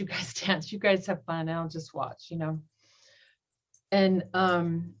just watch you guys dance, you guys have fun, I'll just watch, and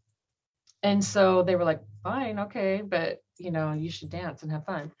so they were like, fine, okay, but you should dance and have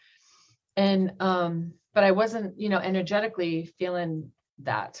fun. And but I wasn't energetically feeling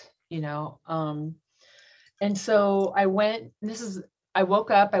that, and so I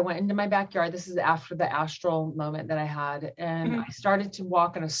woke up, I went into my backyard. This is after the astral moment that I had. And I started to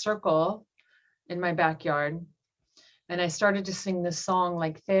walk in a circle in my backyard. And I started to sing this song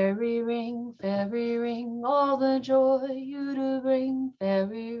like, fairy ring, all the joy you to bring,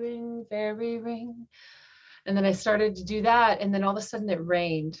 fairy ring. And then I started to do that. And then all of a sudden it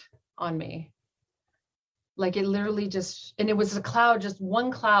rained on me. Like it literally and it was a cloud, just one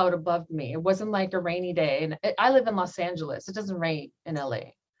cloud above me. It wasn't like a rainy day. And I live in Los Angeles. It doesn't rain in LA.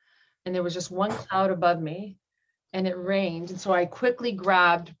 And there was just one cloud above me and it rained. And so I quickly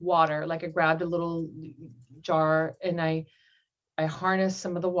grabbed water, like I grabbed a little jar, and I harnessed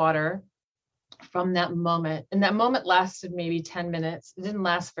some of the water from that moment. And that moment lasted maybe 10 minutes. It didn't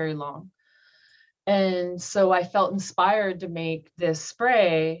last very long. And so I felt inspired to make this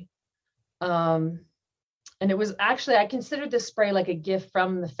spray. And it was actually, I considered this spray like a gift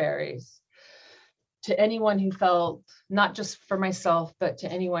from the fairies to anyone who felt, not just for myself, but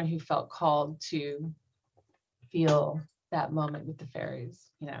to anyone who felt called to feel that moment with the fairies,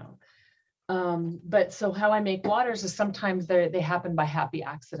 But so how I make waters is sometimes they happen by happy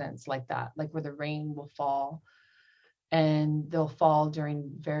accidents like that, like where the rain will fall, and they'll fall during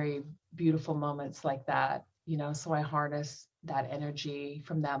very beautiful moments like that, so I harness that energy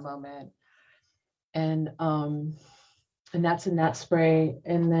from that moment. And that's in that spray.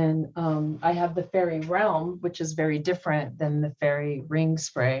 And then I have the fairy realm, which is very different than the fairy ring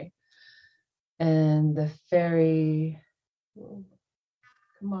spray. And the fairy,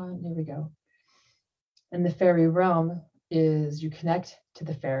 come on, there we go. And the fairy realm is you connect to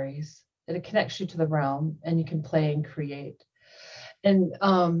the fairies. It connects you to the realm, and you can play and create. And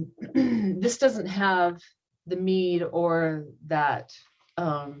this doesn't have the mead or that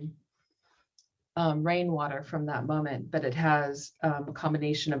rainwater from that moment, but it has a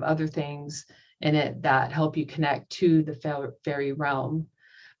combination of other things in it that help you connect to the fairy realm.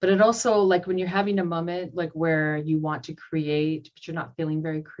 But it also, like when you're having a moment like where you want to create, but you're not feeling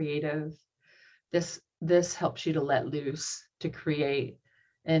very creative, this helps you to let loose, to create,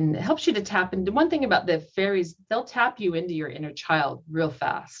 and it helps you to tap into. One thing about the fairies, they'll tap you into your inner child real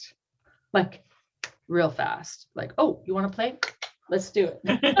fast, like, oh, you want to play? Let's do it.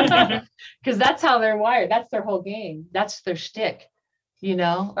 Because that's how they're wired. That's their whole game. That's their shtick,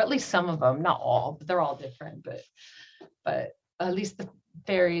 or at least some of them, not all, but they're all different. But at least the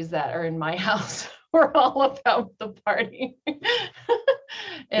fairies that are in my house were all about the party. And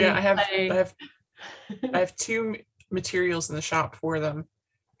yeah, I have two materials in the shop for them.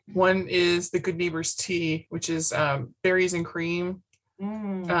 One is the Good Neighbors tea, which is berries and cream,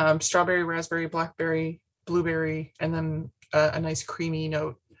 strawberry, raspberry, blackberry, blueberry, and then a nice creamy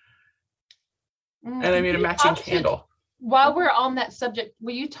note. And I made a matching candle. While we're on that subject,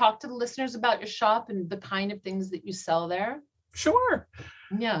 will you talk to the listeners about your shop and the kind of things that you sell there? Sure.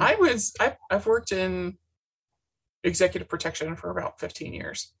 Yeah. I've worked in executive protection for about 15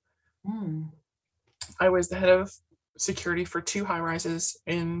 years. I was the head of security for 2 high-rises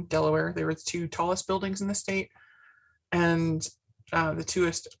in Delaware. They were the 2 tallest buildings in the state, and the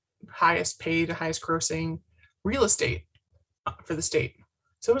 2 highest paid, highest grossing real estate for the state.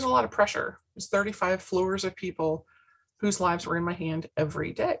 So it was a lot of pressure. It was 35 floors of people whose lives were in my hand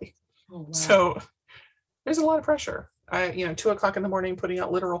every day. Oh, wow. So there's a lot of pressure. 2:00 in the morning, putting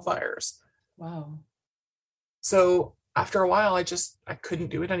out literal fires. Wow. So after a while, I couldn't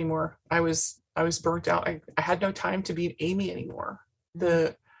do it anymore. I was burnt out. I had no time to be Amy anymore.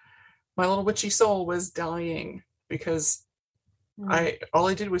 My little witchy soul was dying because all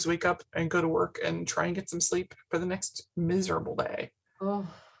I did was wake up and go to work and try and get some sleep for the next miserable day. Oh.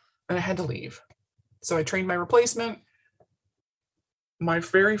 And I had to leave. So I trained my replacement. My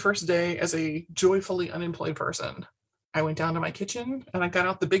very first day as a joyfully unemployed person, I went down to my kitchen and I got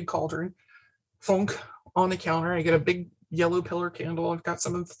out the big cauldron, thunk on the counter. I get a big yellow pillar candle. I've got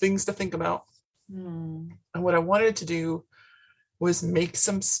some of the things to think about. And what I wanted to do was make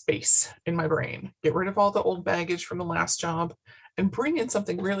some space in my brain, get rid of all the old baggage from the last job, and bring in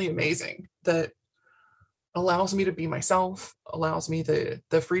something really amazing that allows me to be myself, allows me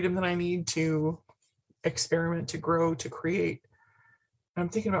the freedom that I need to experiment, to grow, to create. And I'm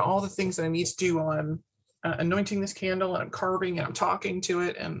thinking about all the things that I need to do while I'm anointing this candle and I'm carving and I'm talking to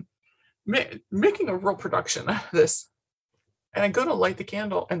it and making a real production of this. And I go to light the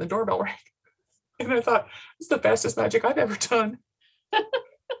candle and the doorbell rang. And I thought, it's the fastest magic I've ever done.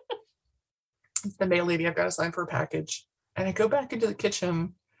 It's the mail lady. I've got to sign for a package. And I go back into the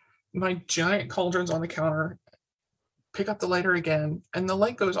kitchen. My giant cauldron's on the counter. Pick up the lighter again. And the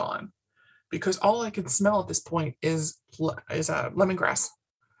light goes on. Because all I can smell at this point is lemongrass.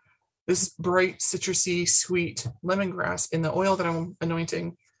 This bright, citrusy, sweet lemongrass in the oil that I'm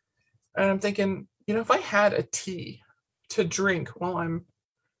anointing. And I'm thinking, if I had a tea to drink while I'm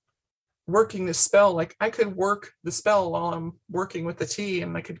working the spell, like I could work the spell while I'm working with the tea,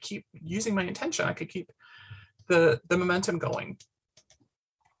 and I could keep using my intention. I could keep the momentum going.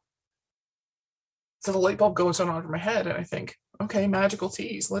 So the light bulb goes on over my head, and I think, okay, magical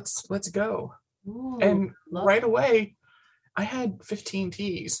teas, let's go. Ooh, and right away, I had 15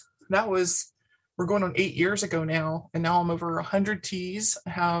 teas. We're going on 8 years ago now, and now I'm over 100 teas. I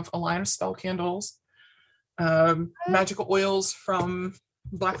have a line of spell candles, magical oils from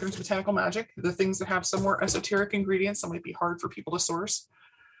Blackthorn's Botanical Magic, the things that have some more esoteric ingredients that might be hard for people to source.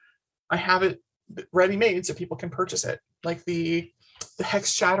 I have it ready made so people can purchase it, like the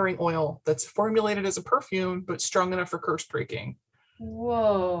hex shattering oil that's formulated as a perfume but strong enough for curse breaking.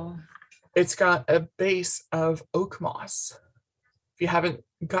 Whoa. It's got a base of oak moss. If you haven't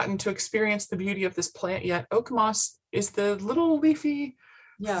gotten to experience the beauty of this plant yet, oak moss is the little leafy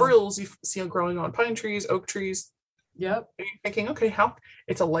frills you see growing on pine trees, oak trees. Yep. And you're thinking, okay,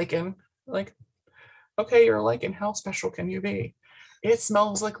 it's a lichen. Like, okay, you're a lichen. How special can you be? It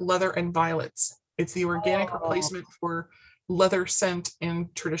smells like leather and violets. It's the organic replacement for leather scent in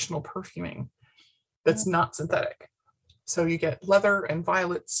traditional perfuming that's not synthetic. So you get leather and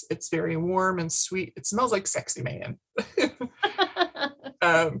violets. It's very warm and sweet. It smells like sexy man.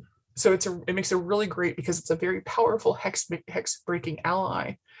 So it makes it really great because it's a very powerful hex breaking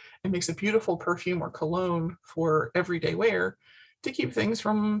ally. It makes a beautiful perfume or cologne for everyday wear to keep things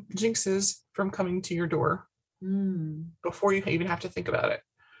from jinxes from coming to your door before you even have to think about it.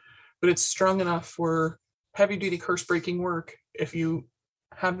 But it's strong enough for heavy duty curse breaking work if you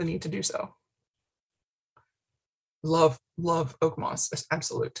have the need to do so. Love oak moss. It's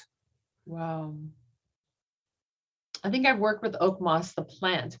absolute. Wow. I think I've worked with oak moss, the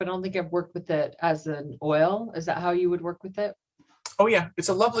plant, but I don't think I've worked with it as an oil. Is that how you would work with it? Oh yeah, it's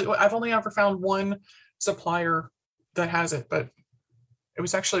a lovely. I've only ever found one supplier that has it, but it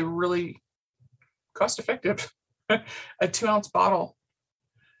was actually really cost effective. A 2-ounce bottle.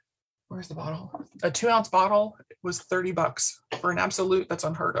 Where's the bottle? A 2-ounce bottle was $30 for an absolute. That's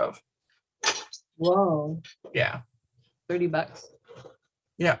unheard of. Whoa. Yeah. $30.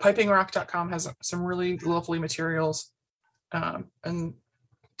 Yeah, pipingrock.com has some really lovely materials, and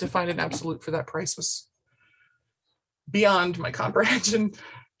to find an absolute for that price was beyond my comprehension.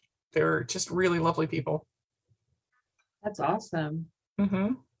 They're just really lovely people. That's awesome.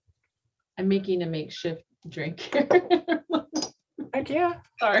 Mm-hmm. I'm making a makeshift drink. Heck yeah.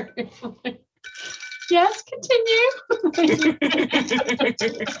 Sorry. Yes, continue.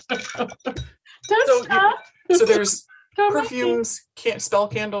 Don't stop. So there's perfumes, spell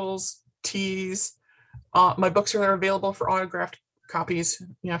candles, teas. My books are available for autographed copies.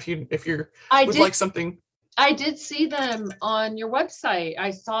 If you would like something. I did see them on your website.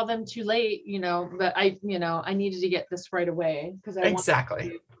 I saw them too late, but I needed to get this right away because I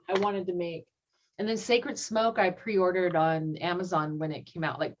wanted to make. And then Sacred Smoke, I pre-ordered on Amazon when it came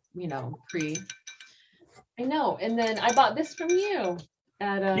out, pre. I know. And then I bought this from you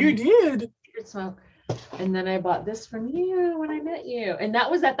at You did. Sacred Smoke. And then I bought this from you when I met you. And that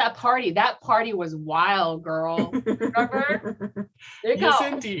was at that party. That party was wild, girl. Remember? Yes,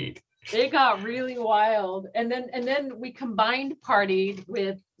 indeed. It got really wild. And then we combined partied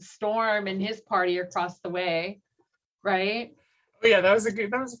with Storm and his party across the way. Right? Oh yeah, that was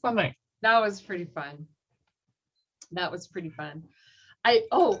a fun night. That was pretty fun.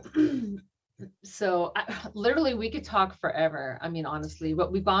 Literally we could talk forever. I mean, honestly,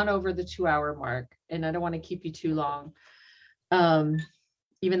 but we've gone over the 2-hour mark and I don't want to keep you too long.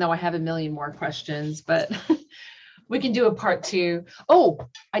 Even though I have a million more questions, but we can do a part 2. Oh,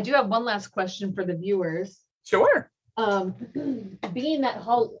 I do have one last question for the viewers. Sure. Being that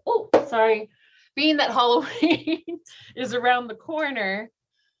Halloween is around the corner,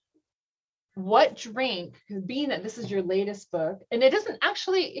 what drink, being that this is your latest book, and it doesn't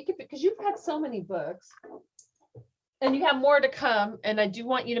actually, it could be, because you've had so many books and you have more to come, and I do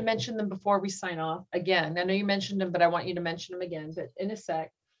want you to mention them before we sign off again. I know you mentioned them, but I want you to mention them again, but in a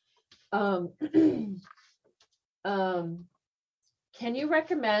sec. Can you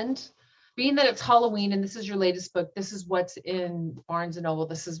recommend, being that it's Halloween and this is your latest book, this is what's in Barnes and Noble,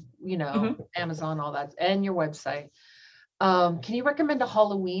 this is, Amazon, all that, and your website. Can you recommend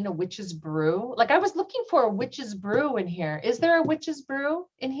a witch's brew? Like I was looking for a witch's brew in here. Is there a witch's brew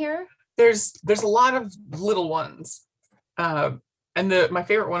in here? There's a lot of little ones. And my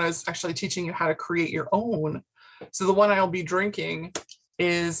favorite one is actually teaching you how to create your own. So the one I'll be drinking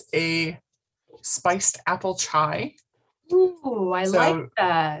is a spiced apple chai. Ooh, I like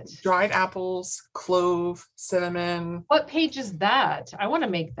that. Dried apples, clove, cinnamon. What page is that? I want to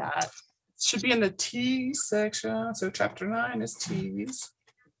make that. Should be in the tea section. So chapter 9 is teas.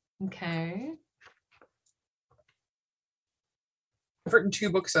 Okay. I've written 2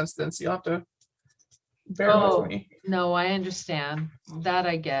 books since then, so you'll have to bear with me. No, I understand. That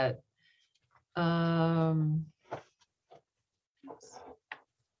I get.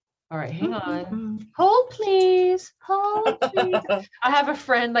 All right, hang on. Hold, please. Hold, please. I have a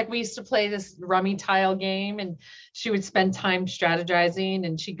friend, like we used to play this rummy tile game and she would spend time strategizing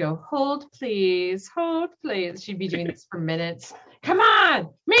and she'd go, hold, please. Hold, please. She'd be doing this for minutes. Come on,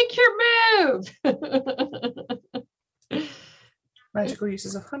 make your move. Magical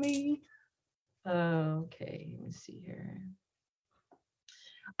uses of honey. Okay, let me see here.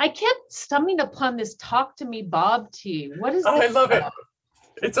 I kept stumbling upon this Talk to Me Bob tea. What is this? I love it.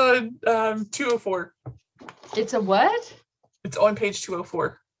 It's on 204. It's a what? It's on page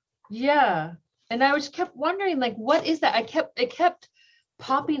 204. Yeah. And I kept wondering, like, what is that? It kept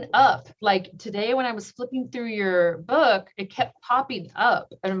popping up. Like today when I was flipping through your book, it kept popping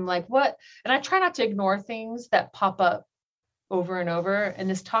up. And I'm like, what? And I try not to ignore things that pop up over and over. And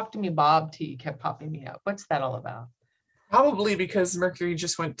this Talk to Me Bob tea kept popping me up. What's that all about? Probably because Mercury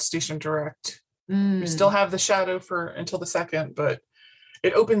just went station direct. We still have the shadow for until the 2nd, but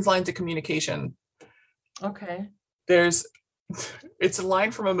it opens lines of communication. Okay. It's a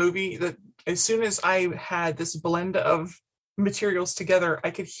line from a movie that as soon as I had this blend of materials together, I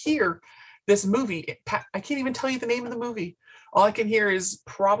could hear this movie. I can't even tell you the name of the movie. All I can hear is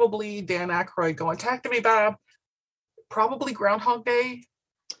probably Dan Aykroyd going, "Talk to me, Bob." Probably Groundhog Day.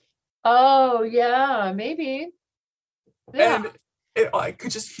 Oh, yeah, maybe. Yeah. And I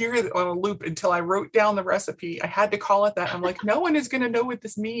could just hear it on a loop until I wrote down the recipe. I had to call it that. I'm like, no one is going to know what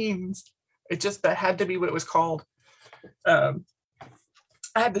this means. That had to be what it was called. I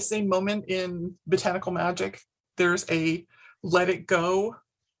had the same moment in Botanical Magic. There's a Let It Go,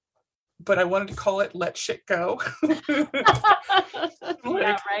 but I wanted to call it Let Shit Go.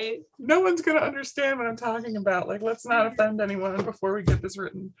 Yeah, right. No one's going to understand what I'm talking about. Like, let's not offend anyone before we get this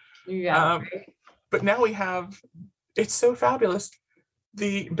written. Yeah. Right. But now it's so fabulous.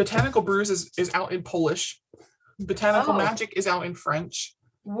 The Botanical Brews is out in Polish. Botanical Magic is out in French.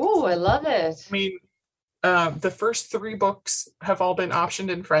 Ooh, I love it. I mean, the first 3 books have all been optioned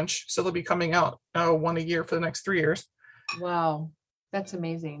in French, so they'll be coming out one a year for the next 3 years. Wow, that's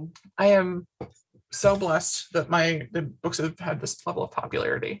amazing. I am so blessed that the books have had this level of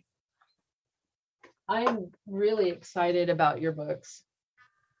popularity. I'm really excited about your books.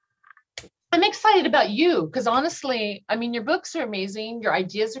 I'm excited about you because honestly, I mean, your books are amazing. Your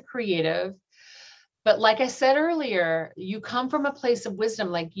ideas are creative. But like I said earlier, you come from a place of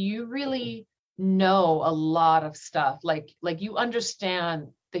wisdom. Like you really know a lot of stuff. Like you understand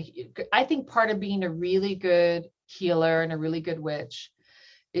I think part of being a really good healer and a really good witch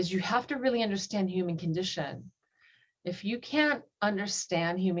is you have to really understand human condition. If you can't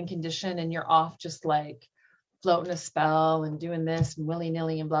understand human condition and you're off just like floating a spell and doing this and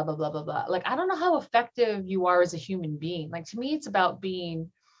willy-nilly and blah, blah, blah, blah, blah. Like, I don't know how effective you are as a human being. Like, to me, it's about being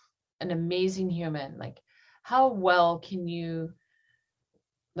an amazing human. Like how well can you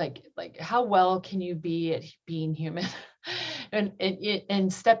how well can you be at being human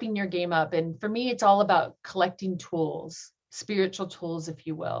and stepping your game up? And for me, it's all about collecting tools, spiritual tools, if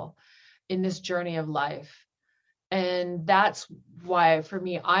you will, in this journey of life. And that's why for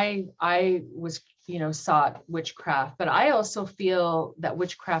me, I was, sought witchcraft, but I also feel that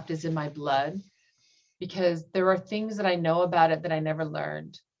witchcraft is in my blood, because there are things that I know about it that I never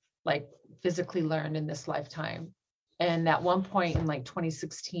learned, like physically learned in this lifetime. And at one point in like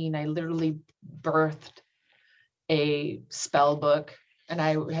 2016, I literally birthed a spell book, and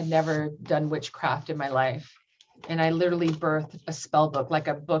I had never done witchcraft in my life. And I literally birthed a spell book, like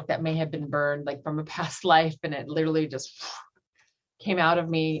a book that may have been burned like from a past life. And it literally just came out of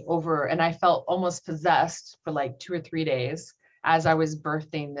me and I felt almost possessed for like 2 or 3 days as I was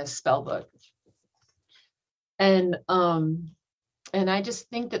birthing this spell book. And I just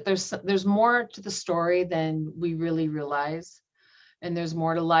think that there's more to the story than we really realize. And there's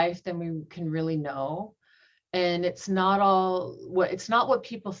more to life than we can really know. And it's not what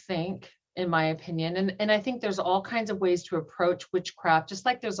people think, in my opinion. And I think there's all kinds of ways to approach witchcraft, just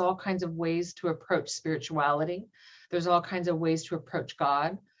like there's all kinds of ways to approach spirituality. There's all kinds of ways to approach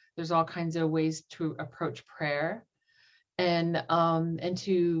God. There's all kinds of ways to approach prayer. And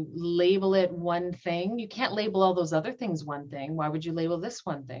to label it one thing, you can't label all those other things one thing. Why would you label this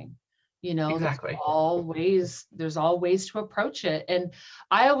one thing? Exactly. There's all ways to approach it. And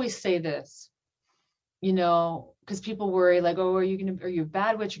I always say this, because people worry like, oh, are you a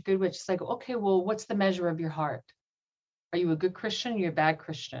bad witch, a good witch? It's like, okay, well, what's the measure of your heart? Are you a good Christian? Or you're a bad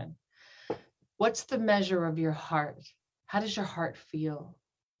Christian? What's the measure of your heart? How does your heart feel?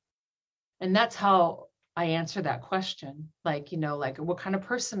 And that's how I answer that question. Like, what kind of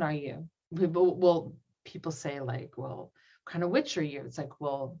person are you? People say like, well, what kind of witch are you? It's like,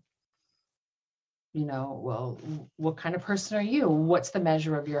 well, what kind of person are you? What's the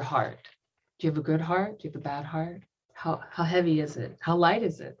measure of your heart? Do you have a good heart? Do you have a bad heart? How heavy is it? How light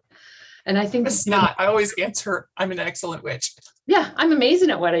is it? And I think it's not. I always answer, I'm an excellent witch. Yeah, I'm amazing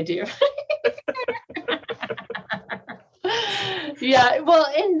at what I do. Yeah, well,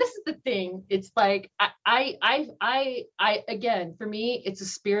 and this is the thing. It's like I again, for me, it's a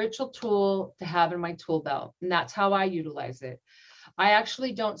spiritual tool to have in my tool belt, and that's how I utilize it. I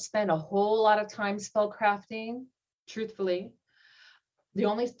actually don't spend a whole lot of time spell crafting, truthfully. The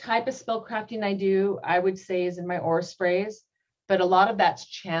only type of spell crafting I do, I would say, is in my aura sprays, but a lot of that's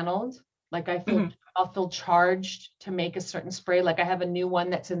channeled. Like I'll feel charged to make a certain spray. Like I have a new one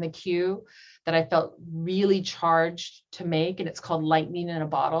that's in the queue that I felt really charged to make, and it's called Lightning in a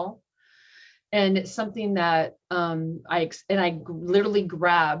Bottle. And it's something that I literally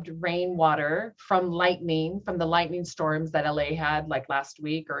grabbed rainwater from the lightning storms that LA had like last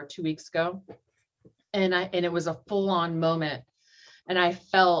week or 2 weeks ago. And it was a full-on moment. And I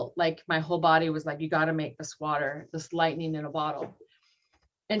felt like my whole body was like, you got to make this water, this lightning in a bottle.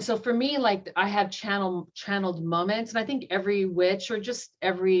 And so for me, like I have channeled moments. And I think every witch, or just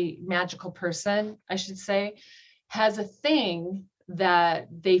every magical person, I should say, has a thing that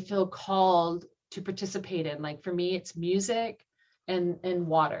they feel called to participate in. Like for me, it's music and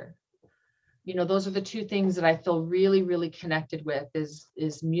water. Those are the two things that I feel really, really connected with is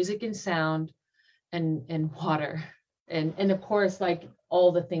music and sound and water. And of course, like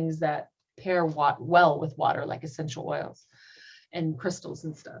all the things that pair well with water, like essential oils and crystals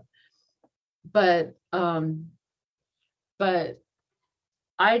and stuff. But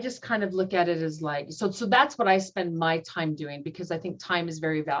I just kind of look at it as like, so that's what I spend my time doing, because I think time is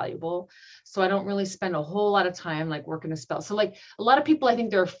very valuable. So I don't really spend a whole lot of time like working a spell. So like a lot of people, I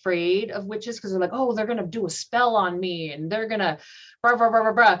think they're afraid of witches because they're like, oh, they're going to do a spell on me and they're going to blah, blah, blah,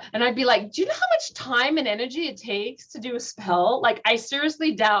 blah, blah. And I'd be like, do you know how much time and energy it takes to do a spell? Like, I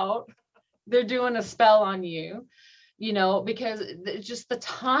seriously doubt they're doing a spell on you, because it's just the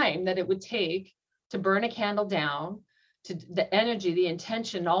time that it would take to burn a candle down, to the energy, the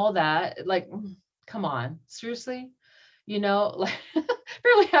intention, all that. Like, come on, seriously, like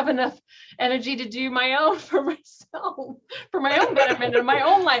barely have enough energy to do my own for myself, for my own betterment in my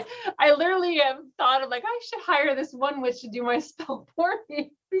own life. I literally have thought of like, I should hire this one witch to do my spell for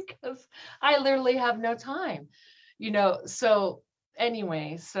me, because I literally have no time, so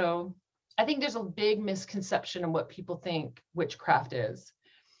anyway, so I think there's a big misconception of what people think witchcraft is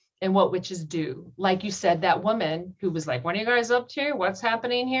and what witches do. Like you said, that woman who was like, what are you guys up to? What's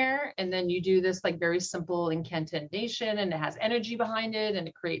happening here? And then you do this like very simple incantation, and it has energy behind it, and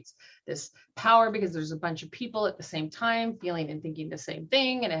it creates this power because there's a bunch of people at the same time feeling and thinking the same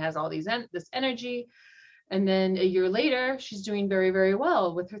thing, and it has all this energy. And then a year later, she's doing very, very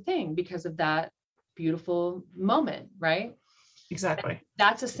well with her thing because of that beautiful moment, right? Exactly. And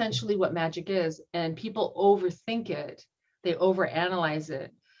that's essentially what magic is. And people overthink it. They overanalyze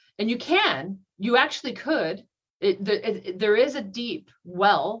it. And you actually could. There is a deep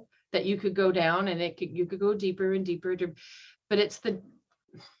well that you could go down, and you could go deeper and deeper. But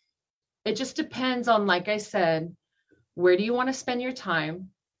it just depends on, like I said, where do you want to spend your time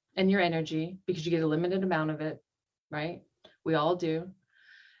and your energy, because you get a limited amount of it, right? We all do.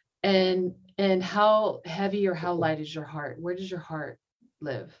 And how heavy or how light is your heart? Where does your heart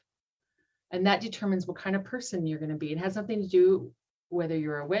live? And that determines what kind of person you're going to be. It has nothing to do whether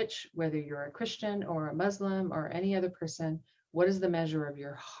you're a witch, whether you're a Christian or a Muslim or any other person. What is the measure of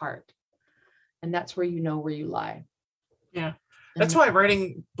your heart? And that's where you know where you lie. Yeah. That's why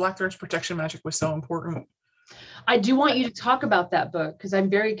writing Blackthorn's Protection Magic was so important. I do want you to talk about that book, because I'm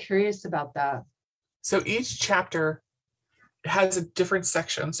very curious about that. So each chapter has a different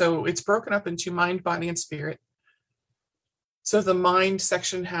section. So it's broken up into mind, body, and spirit. So the mind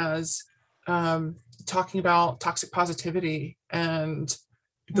section has talking about toxic positivity and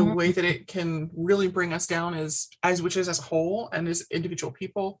the way that it can really bring us down as witches as a whole and as individual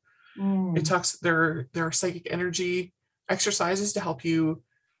people. It talks, there are psychic energy exercises to help you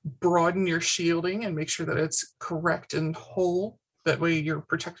broaden your shielding and make sure that it's correct and whole. That way you're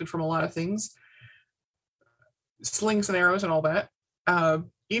protected from a lot of things. Slings and arrows and all that.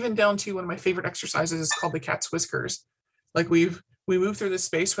 Even down to one of my favorite exercises is called the cat's whiskers. Like we move through this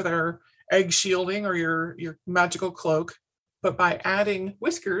space with our egg shielding or your magical cloak, but by adding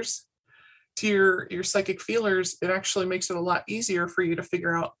whiskers to your psychic feelers, it actually makes it a lot easier for you to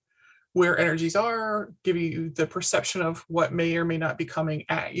figure out where energies are, give you the perception of what may or may not be coming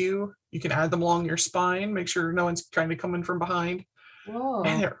at you. You can add them along your spine, make sure no one's trying to come in from behind. Whoa.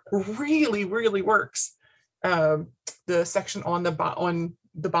 And it really, really works. The section on the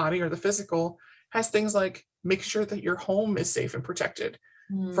body or the physical has things like make sure that your home is safe and protected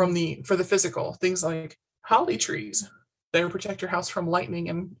for the physical. Things like holly trees, they protect your house from lightning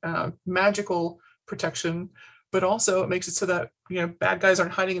and magical protection. But also it makes it so that, bad guys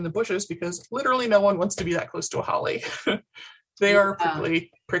aren't hiding in the bushes, because literally no one wants to be that close to a holly. They are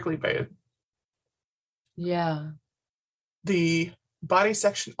prickly bad. Yeah. The body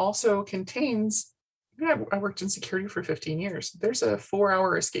section also contains, I worked in security for 15 years. There's a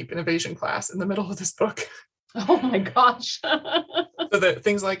 4-hour escape and evasion class in the middle of this book. Oh my gosh. So that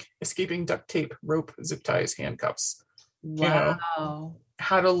things like escaping duct tape, rope, zip ties, handcuffs. Wow.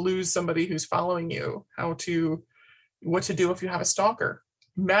 How to lose somebody who's following you, what to do if you have a stalker,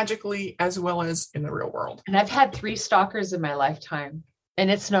 magically as well as in the real world. And I've had 3 stalkers in my lifetime, and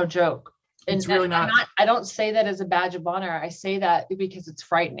it's no joke. And it's really not. I don't say that as a badge of honor. I say that because it's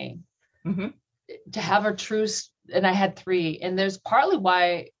frightening to have a truce. And I had 3, and there's partly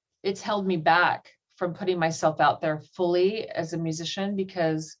why it's held me back from putting myself out there fully as a musician,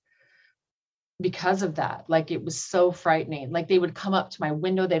 because of that. Like, it was so frightening. Like, they would come up to my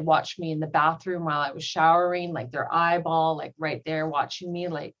window, they'd watch me in the bathroom while I was showering, like their eyeball, like right there watching me.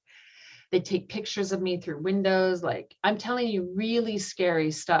 Like, they'd take pictures of me through windows. Like, I'm telling you, really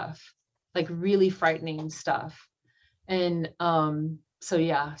scary stuff, like really frightening stuff. And so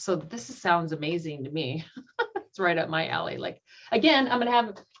this sounds amazing to me. It's right up my alley. Like, again, I'm gonna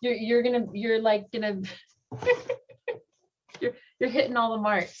have you're hitting all the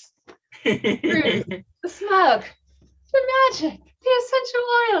marks. The smoke, the magic, the essential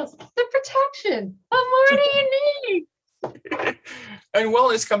oils, the protection. What more do you need? And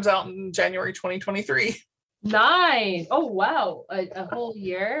Wellness comes out in January 2023. Nice. Oh wow, a whole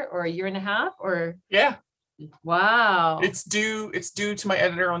year or a year and a half, or yeah. Wow. It's due to my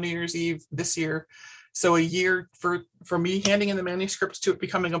editor on New Year's Eve this year. So a year for me handing in the manuscripts to it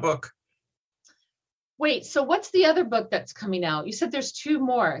becoming a book. Wait, so what's the other book that's coming out? You said there's 2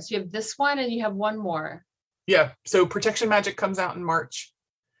 more. So you have this one and you have one more. Yeah. So Protection Magic comes out in March.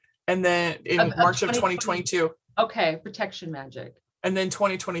 And then in March of 2022. Okay. Protection Magic. And then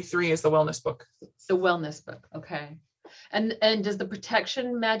 2023 is the Wellness book. The Wellness book. Okay. And does the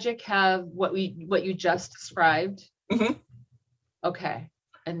Protection Magic have what you just described? Mm-hmm. Okay.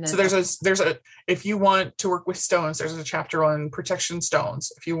 And then so there's a if you want to work with stones, there's a chapter on protection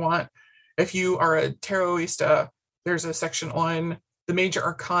stones. If you are a tarotista, there's a section on the major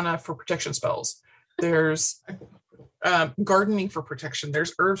arcana for protection spells. There's gardening for protection.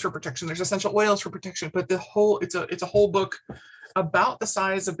 There's herbs for protection. There's essential oils for protection. But it's a whole book about the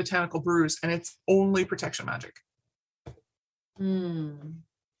size of botanical brews, and it's only protection magic.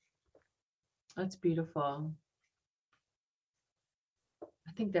 That's beautiful.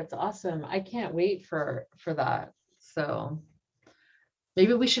 I think that's awesome. I can't wait for that. So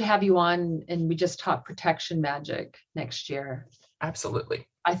maybe we should have you on and we just talk protection magic next year. Absolutely.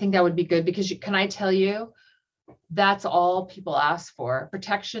 I think that would be good because can I tell you, that's all people ask for.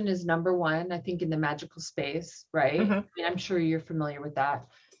 Protection is number one, I think, in the magical space, right? Mm-hmm. I mean, I'm sure you're familiar with that.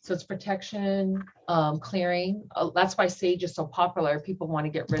 So it's protection, clearing. That's why sage is so popular. People want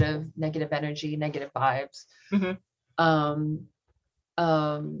to get rid of negative energy, negative vibes. Mm-hmm.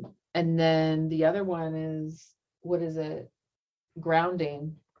 And then the other one is, what is it?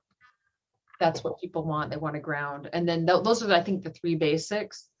 Grounding. That's what people want. They want to ground. And then those are, I think, the three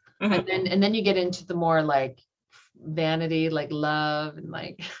basics. Mm-hmm. And then you get into the more like vanity, like love and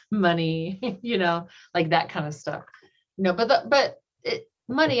like money, you know, like that kind of stuff. You know, but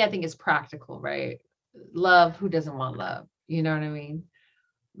money, I think, is practical, right? Love, who doesn't want love? You know what I mean?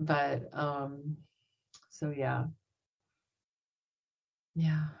 But so yeah.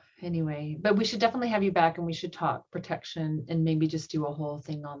 Anyway, but we should definitely have you back and we should talk protection and maybe just do a whole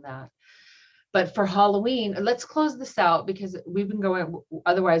thing on that. But for Halloween, let's close this out because we've been going,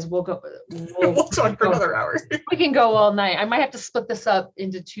 otherwise we'll talk for another hour. We can go all night. I might have to split this up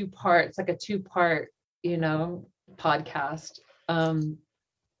into 2 parts, like a 2-part, you know, podcast.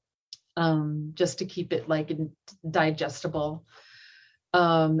 Just to keep it like digestible.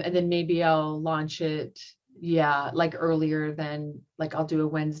 And then maybe I'll launch it, like earlier than, like I'll do a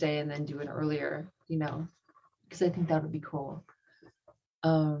Wednesday and then do it earlier, you know, because I think that would be cool.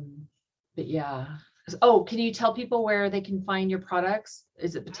 But yeah. Oh, can you tell people where they can find your products?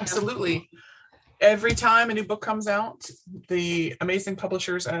 Is it Botanical? Absolutely. Every time a new book comes out, the amazing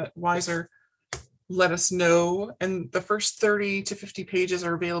publishers at Wiser let us know, and the first 30 to 50 pages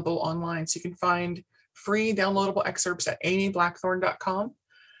are available online, so you can find free downloadable excerpts at amyblackthorn.com.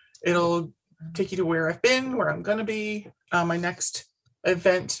 It'll take you to where I've been, where I'm going to be. My next big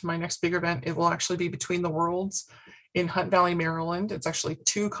event, it will actually be Between the Worlds in Hunt Valley, Maryland. It's actually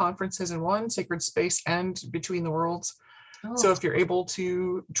 2 conferences in one, Sacred Space and Between the Worlds. Oh. So if you're able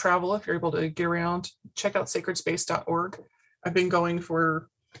to travel, if you're able to get around, check out sacredspace.org. I've been going for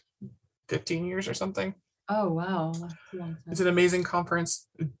 15 years or something. Oh, wow. It's an amazing conference.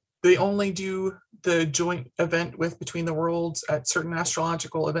 They only do the joint event with Between the Worlds at certain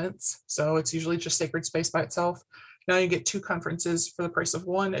astrological events. So it's usually just Sacred Space by itself. Now you get 2 conferences for the price of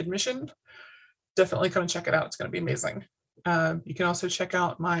 1 admission. Definitely come and check it out. It's going to be amazing. You can also check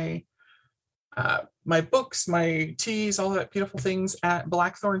out my books, my teas, all that beautiful things at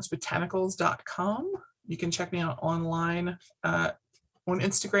blackthornsbotanicals.com. You can check me out online. On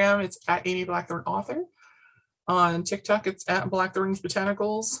Instagram, it's at Amy Blackthorn Author. On TikTok, it's at Blackthorns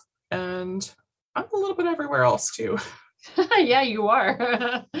Botanicals. And I'm a little bit everywhere else too. Yeah, you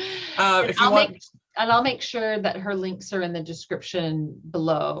are. I'll make sure that her links are in the description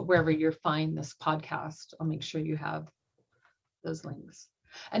below, wherever you find this podcast. I'll make sure you have those links.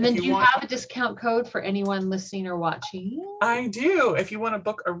 And then do you have a discount code for anyone listening or watching? I do. If you want to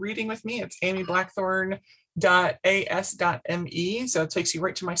book a reading with me, it's amyblackthorn.as.me. So it takes you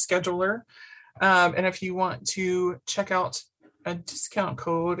right to my scheduler. And if you want to check out a discount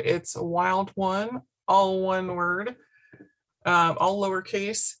code, it's WILD1, all one word, all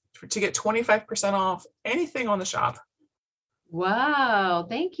lowercase, to get 25% off anything on the shop. Wow.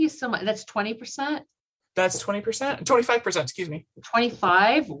 Thank you so much. That's 20%? That's 20%, 25%, excuse me.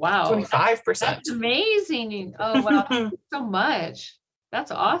 25? Wow. 25%. That's amazing. Oh, wow. Thank you so much.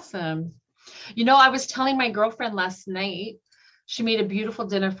 That's awesome. You know, I was telling my girlfriend last night, she made a beautiful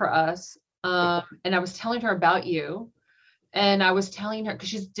dinner for us. And I was telling her about you. And I was telling her, because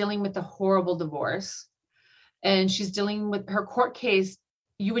she's dealing with a horrible divorce. And she's dealing with her court case.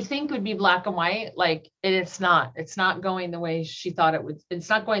 You would think would be black and white, like it's not going the way she thought it would. It's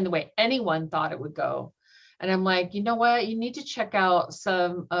not going the way anyone thought it would go. And I'm like, you know what? You need to check out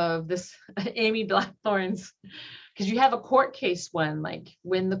some of this Amy Blackthorn's, because you have a court case one, like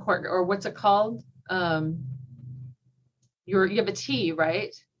win the court, or what's it called? You have a T,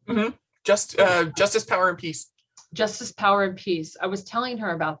 right? Mm-hmm. Justice, Power, and Peace. Justice, Power, and Peace. I was telling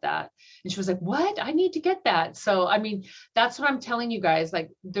her about that. And she was like, what? I need to get that. So, I mean, that's what I'm telling you guys. Like,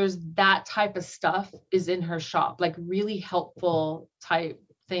 there's that type of stuff is in her shop, like really helpful type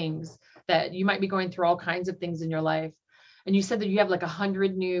things that you might be going through all kinds of things in your life. And you said that you have like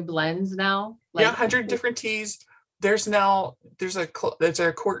 100 new blends now. Like, 100 different teas. There's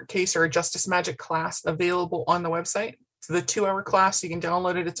a court case or a Justice Magic class available on the website. So the 2-hour class, you can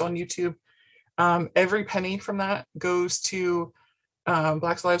download it. It's on YouTube. Every penny from that goes to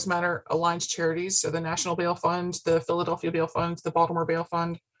Black Lives Matter aligned charities. So the National Bail Fund, the Philadelphia Bail Fund, the Baltimore Bail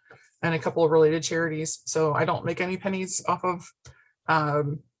Fund, and a couple of related charities. So I don't make any pennies off of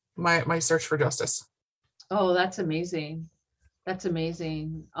my search for justice. Oh, that's amazing. That's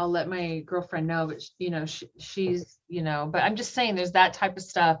amazing. I'll let my girlfriend know, but she's, but I'm just saying there's that type of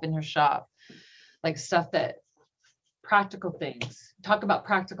stuff in her shop, like stuff that practical things. Talk about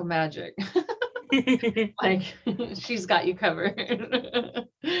practical magic. Like she's got you covered,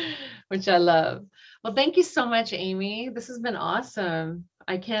 which I love. Well, thank you so much, Amy. This has been awesome.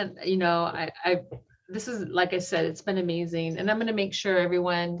 I can't, this is, like I said, it's been amazing. And I'm going to make sure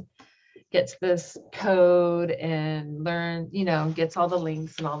everyone gets this code and gets all the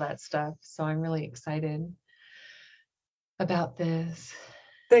links and all that stuff. So I'm really excited about this.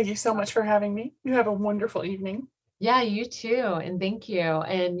 Thank you so much for having me. You have a wonderful evening. Yeah, you too. And thank you.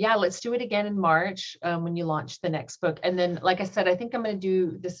 And yeah, let's do it again in March when you launch the next book. And then, like I said, I think I'm going to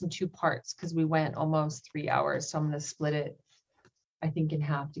do this in 2 parts because we went almost 3 hours. So I'm going to split it, I think, in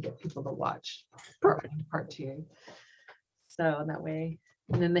half to get people to watch part 1 and part 2. So that way,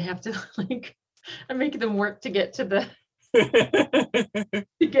 and then they have to I'm making them work to get to the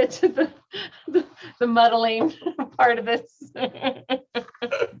the muddling part of this.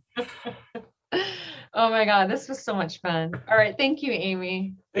 Oh my God, this was so much fun. All right. Thank you,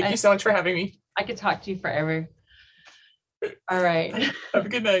 Amy. Thank you so much for having me. I could talk to you forever. All right. Have a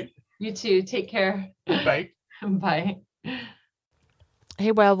good night. You too. Take care. Bye. Bye.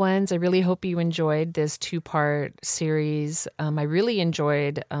 Hey, Wild Ones. I really hope you enjoyed this 2-part series. I really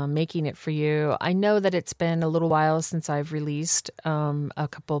enjoyed making it for you. I know that it's been a little while since I've released a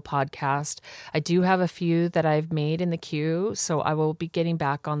couple podcasts. I do have a few that I've made in the queue, so I will be getting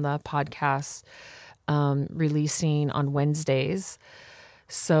back on the podcasts releasing on Wednesdays.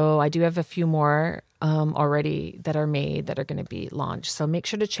 So I do have a few more already that are made that are going to be launched. So make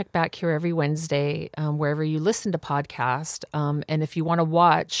sure to check back here every Wednesday, wherever you listen to podcasts. And if you want to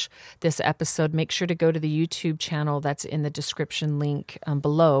watch this episode, make sure to go to the YouTube channel that's in the description link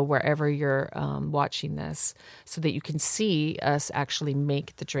below, wherever you're watching this, so that you can see us actually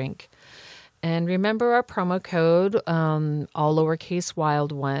make the drink. And remember our promo code, all lowercase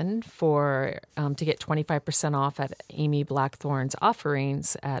wild one, for to get 25% off at Amy Blackthorn's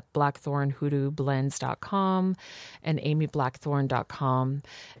offerings at blackthornhoodooblends.com and amyblackthorn.com.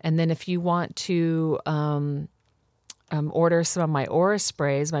 And then if you want to order some of my aura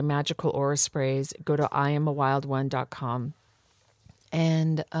sprays, my magical aura sprays, go to iamawildone.com.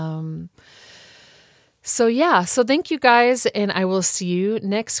 And so thank you guys, and I will see you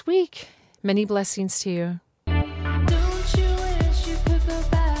next week. Many blessings to you.